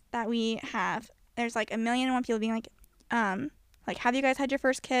Q&A that we have, there's like 1,000,001 people being like, have you guys had your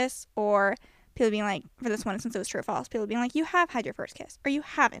first kiss? Or people being like, for this one, since it was true or false, people being like, you have had your first kiss, or you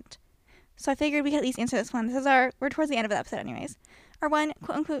haven't. So I figured we could at least answer this one. We're towards the end of the episode anyways. Our one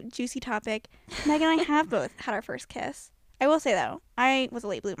quote unquote juicy topic. Megan and I have both had our first kiss. I will say though, I was a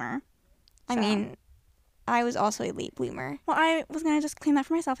late bloomer. I mean, I was also a late bloomer. Well, I was going to just claim that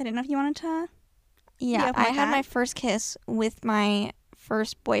for myself. I didn't know if you wanted to. Yeah, open I with had that? my first kiss with my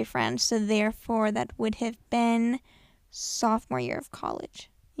first boyfriend, so therefore that would have been sophomore year of college.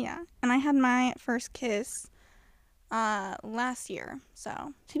 Yeah. And I had my first kiss last year.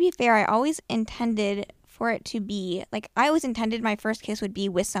 So, To be fair, I always intended for it to be, like, I always intended my first kiss would be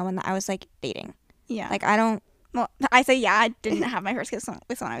with someone that I was, like, dating. yeah. Like, I don't, Well, I say yeah, I didn't have my first kiss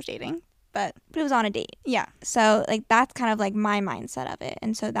with someone I was dating. But but it was on a date. yeah. So, like, that's kind of, like, my mindset of it.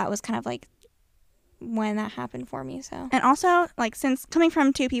 And so that was kind of, like, when that happened for me, so. And also, like, since coming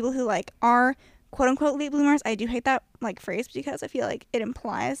from two people who, like, are quote-unquote late bloomers, I do hate that, like, phrase because I feel like it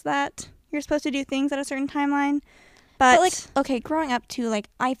implies that you're supposed to do things at a certain timeline. But But, like, okay, growing up, too, like,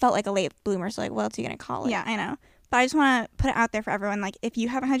 I felt like a late bloomer, so, like, what else are you going to call it? yeah, I know. But I just want to put it out there for everyone. Like, if you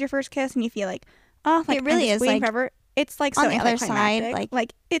haven't had your first kiss and you feel like, oh, like, It really I'm just is, waiting like, forever, it's, like, so on the other side, anticlimactic.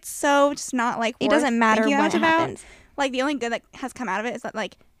 Like, it's so just not, like, It worth doesn't matter thinking that what much about. happens. Like, the only good that has come out of it is that,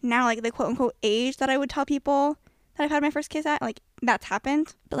 like, now, like, the quote-unquote age that I would tell people that I've had my first kiss at, like, that's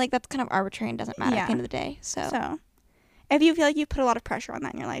happened. But, like, that's kind of arbitrary and doesn't matter at Yeah. the end of the day, So, if you feel like you've put a lot of pressure on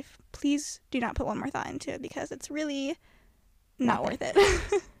that in your life, please do not put one more thought into it because it's really not Nothing.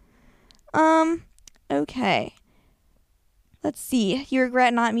 worth it. Okay. Let's see. You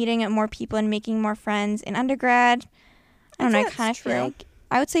regret not meeting more people and making more friends in undergrad. I don't know. I kind of feel like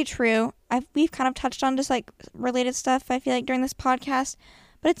I would say true. We've kind of touched on just like related stuff, I feel like, during this podcast.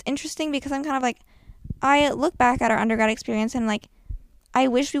 But it's interesting because I'm kind of like, I look back at our undergrad experience and like, I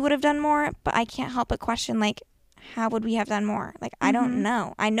wish we would have done more, but I can't help but question like, how would we have done more? Like, I don't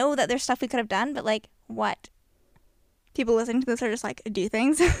know. I know that there's stuff we could have done, but like, what? People listening to this are just like, do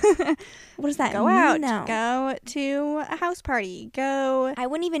things. What does that Go mean? out. No. Go to a house party. Go. I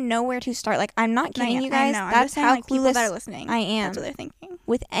wouldn't even know where to start. Like, I'm not kidding you I guys. know. I'm That's just saying, how like, people clueless that are listening. I am That's what they're thinking.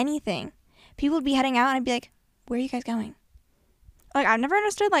 with anything. People would be heading out and I'd be like, where are you guys going? Like, I've never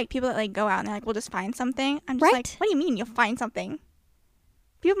understood like people that like go out and they're like, we'll just find something. I'm just like, Right. what do you mean you'll find something?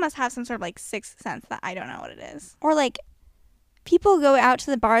 People must have some sort of like sixth sense that I don't know what it is. Or like, people go out to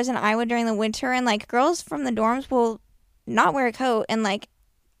the bars in Iowa during the winter and like girls from the dorms will not wear a coat and like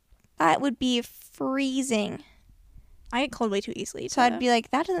that would be freezing. I get cold way too easily. So I'd be like,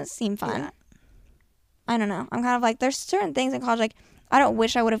 that doesn't seem fun. that. I don't know. I'm kind of like, there's certain things in college like I don't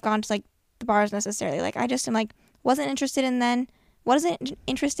wish I would have gone to like the bars necessarily. Like I just am like wasn't interested in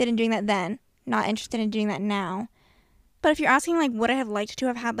interested in doing that then, not interested in doing that now. But if you're asking, like, would I have liked to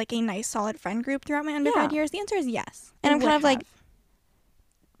have had, like, a nice, solid friend group throughout my undergrad years, the answer is yes. And I I'm kind would of like, have.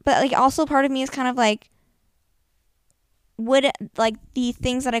 but like also part of me is kind of like, would like the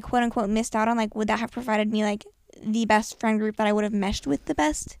things that I quote unquote missed out on, like would that have provided me like the best friend group that I would have meshed with the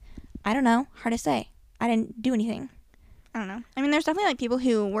best? I don't know. Hard to say. I didn't do anything. I don't know. I mean, there's definitely, like, people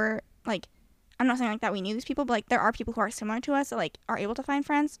who were, like, I'm not saying, like, that we knew these people, but, like, there are people who are similar to us that, like, are able to find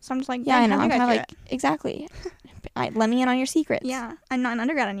friends. So I'm just like, Yeah, I know. how'd I'm you kind of guys like, do it? exactly. Let me in on your secrets. Yeah, I'm not an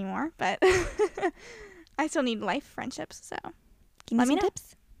undergrad anymore, but I still need life friendships, so. Give me Let me some know.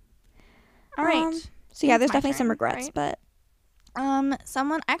 tips. All right. So yeah, It's there's my definitely some turn, regrets, right? but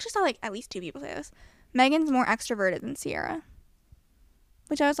Someone, I actually saw, like, at least two people say this. Megan's more extroverted than Sierra.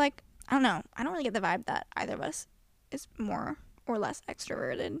 Which I was like, I don't know. I don't really get the vibe that either of us is more or less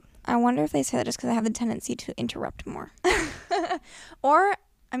extroverted. I wonder if they say that just because I have the tendency to interrupt more. Or,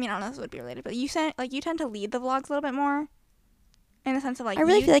 I mean, I don't know if this would be related, but you tend to lead the vlogs a little bit more. In the sense of, like, I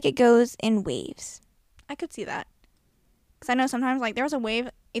really feel like it goes in waves. I could see that. Because I know sometimes, like, there was a wave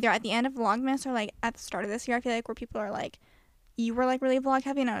either at the end of Vlogmas or, like, at the start of this year, I feel like, where people are, like, you were, like, really vlog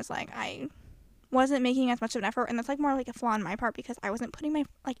heavy, and I was, like, I wasn't making as much of an effort, and that's, like, more, like, a flaw on my part because I wasn't putting my,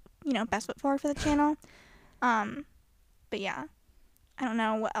 like, you know, best foot forward for the channel. But, yeah. I don't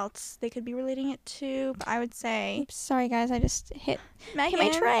know what else they could be relating it to, but I would say... Oops, sorry, guys. I just hit Megan, my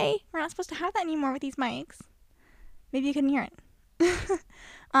tray. we're not supposed to have that anymore with these mics. Maybe you couldn't hear it.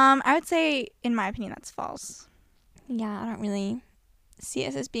 I would say, in my opinion, that's false. Yeah, I don't really see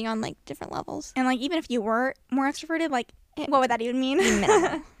us as being on like different levels. And, like, even if you were more extroverted, like, what would that even mean?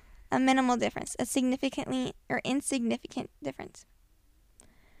 Minimal. A minimal difference. A significantly or insignificant difference.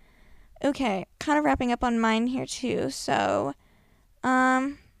 Okay, kind of wrapping up on mine here too. So,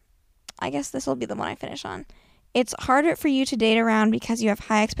 I guess this will be the one I finish on. It's harder for you to date around because you have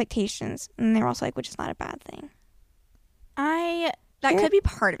high expectations. And they're also like, which is not a bad thing. That could be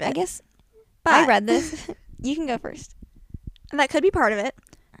part of it. I guess but I read this. You can go first. That could be part of it.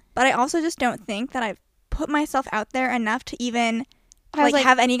 But I also just don't think that I've put myself out there enough to even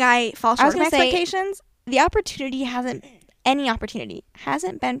have any guy fall I was short of my gonna say, expectations. Any opportunity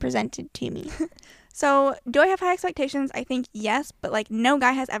hasn't been presented to me. So, do I have high expectations? I think yes, but, like, no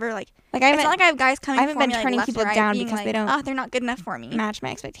guy has ever, like I it's not like I have guys coming I haven't for been me, like, turning left people and right, down being because like, they don't oh, they're not good enough for me. match my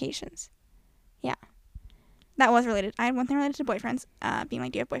expectations. Yeah. that was related. I had one thing related to boyfriends, being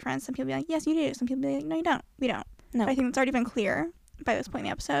like, do you have boyfriends? Some people be like, yes, you do. Some people be like, no, you don't. We don't. No. But I think it's already been clear by this point in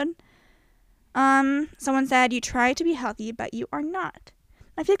the episode. Someone said, you try to be healthy, but you are not.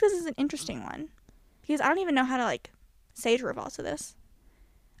 I feel like this is an interesting one because I don't even know how to, like, say to revolve to this.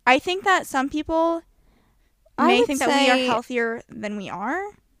 I think that some people may think that we are healthier than we are.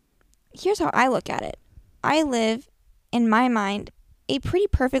 Here's how I look at it. I live, in my mind, a pretty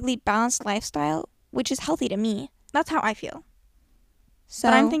perfectly balanced lifestyle, which is healthy to me. That's how I feel. So,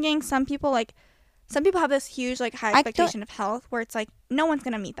 but I'm thinking some people have this huge, like, high expectation of health where it's like, no one's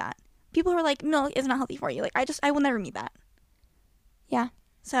going to meet that. People who are like, milk is not healthy for you. Like, I will never meet that. Yeah.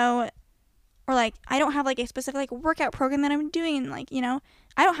 So, or like, I don't have like a specific like workout program that I'm doing. And like, you know,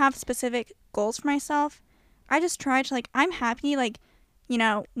 I don't have specific goals for myself. I just try to like, I'm happy, like, you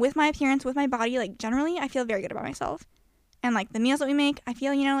know, with my appearance, with my body, like generally I feel very good about myself. And like the meals that we make, I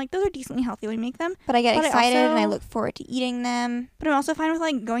feel, you know, like those are decently healthy when we make them. But I get excited and I look forward to eating them. But I'm also fine with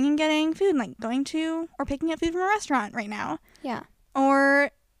like going and getting food and like going to or picking up food from a restaurant right now. Yeah. Or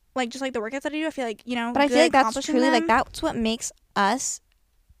like just like the workouts that I do, I feel like, you know, but I feel like that's truly like that's what makes us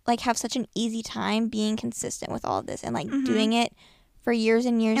like have such an easy time being consistent with all of this and like doing it for years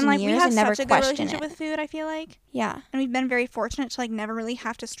and years and like, years and never question it. We have such a good relationship with food, I feel like. Yeah. And we've been very fortunate to like never really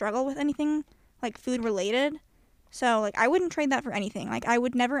have to struggle with anything like food related. So like I wouldn't trade that for anything. Like I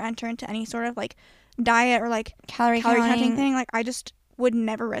would never enter into any sort of like diet or like calorie counting thing. Like I just would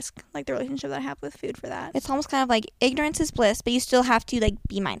never risk like the relationship that I have with food for that. It's almost kind of like ignorance is bliss, but you still have to like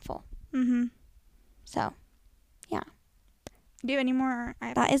be mindful. So, yeah. Do you have any more?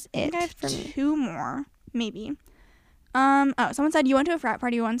 That is it. I have for me. 2 more, maybe. Someone said you went to a frat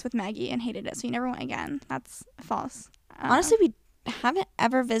party once with Maggie and hated it, so you never went again. That's false. Honestly, we haven't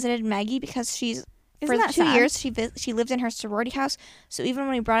ever visited Maggie because she's for 2 years she lived in her sorority house. So even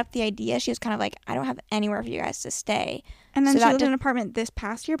when we brought up the idea, she was kind of like, I don't have anywhere for you guys to stay. And then she lived in an apartment this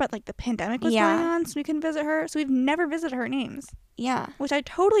past year, but like the pandemic was going on, so we couldn't visit her. So we've never visited her names. Yeah. Which I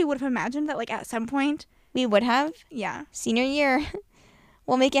totally would have imagined that like at some point we would have. Yeah. Senior year.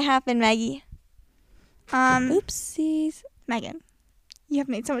 We'll make it happen, Maggie. Oopsies. Megan, you have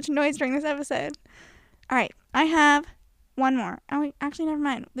made so much noise during this episode. All right. I have one more. Oh, actually, never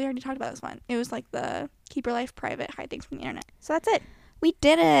mind. We already talked about this one. It was like the keep your life private, hide things from the internet. So that's it. We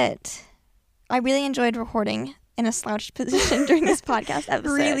did it. I really enjoyed recording in a slouched position during this podcast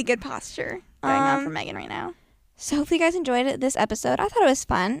episode. Really good posture going on for Megan right now. So hopefully you guys enjoyed this episode. I thought it was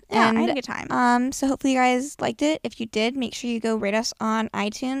fun. Yeah, I had a good time. So hopefully you guys liked it. If you did, make sure you go rate us on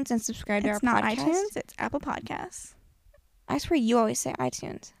iTunes and subscribe to our podcast. It's not iTunes, it's Apple Podcasts. I swear you always say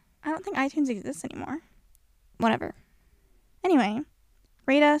iTunes. I don't think iTunes exists anymore. Whatever. Anyway,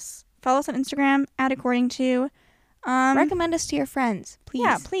 rate us, follow us on Instagram, @according_to. Recommend us to your friends, please.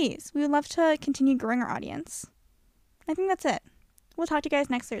 Yeah, please. We would love to continue growing our audience. I think that's it. We'll talk to you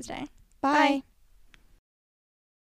guys next Thursday. Bye.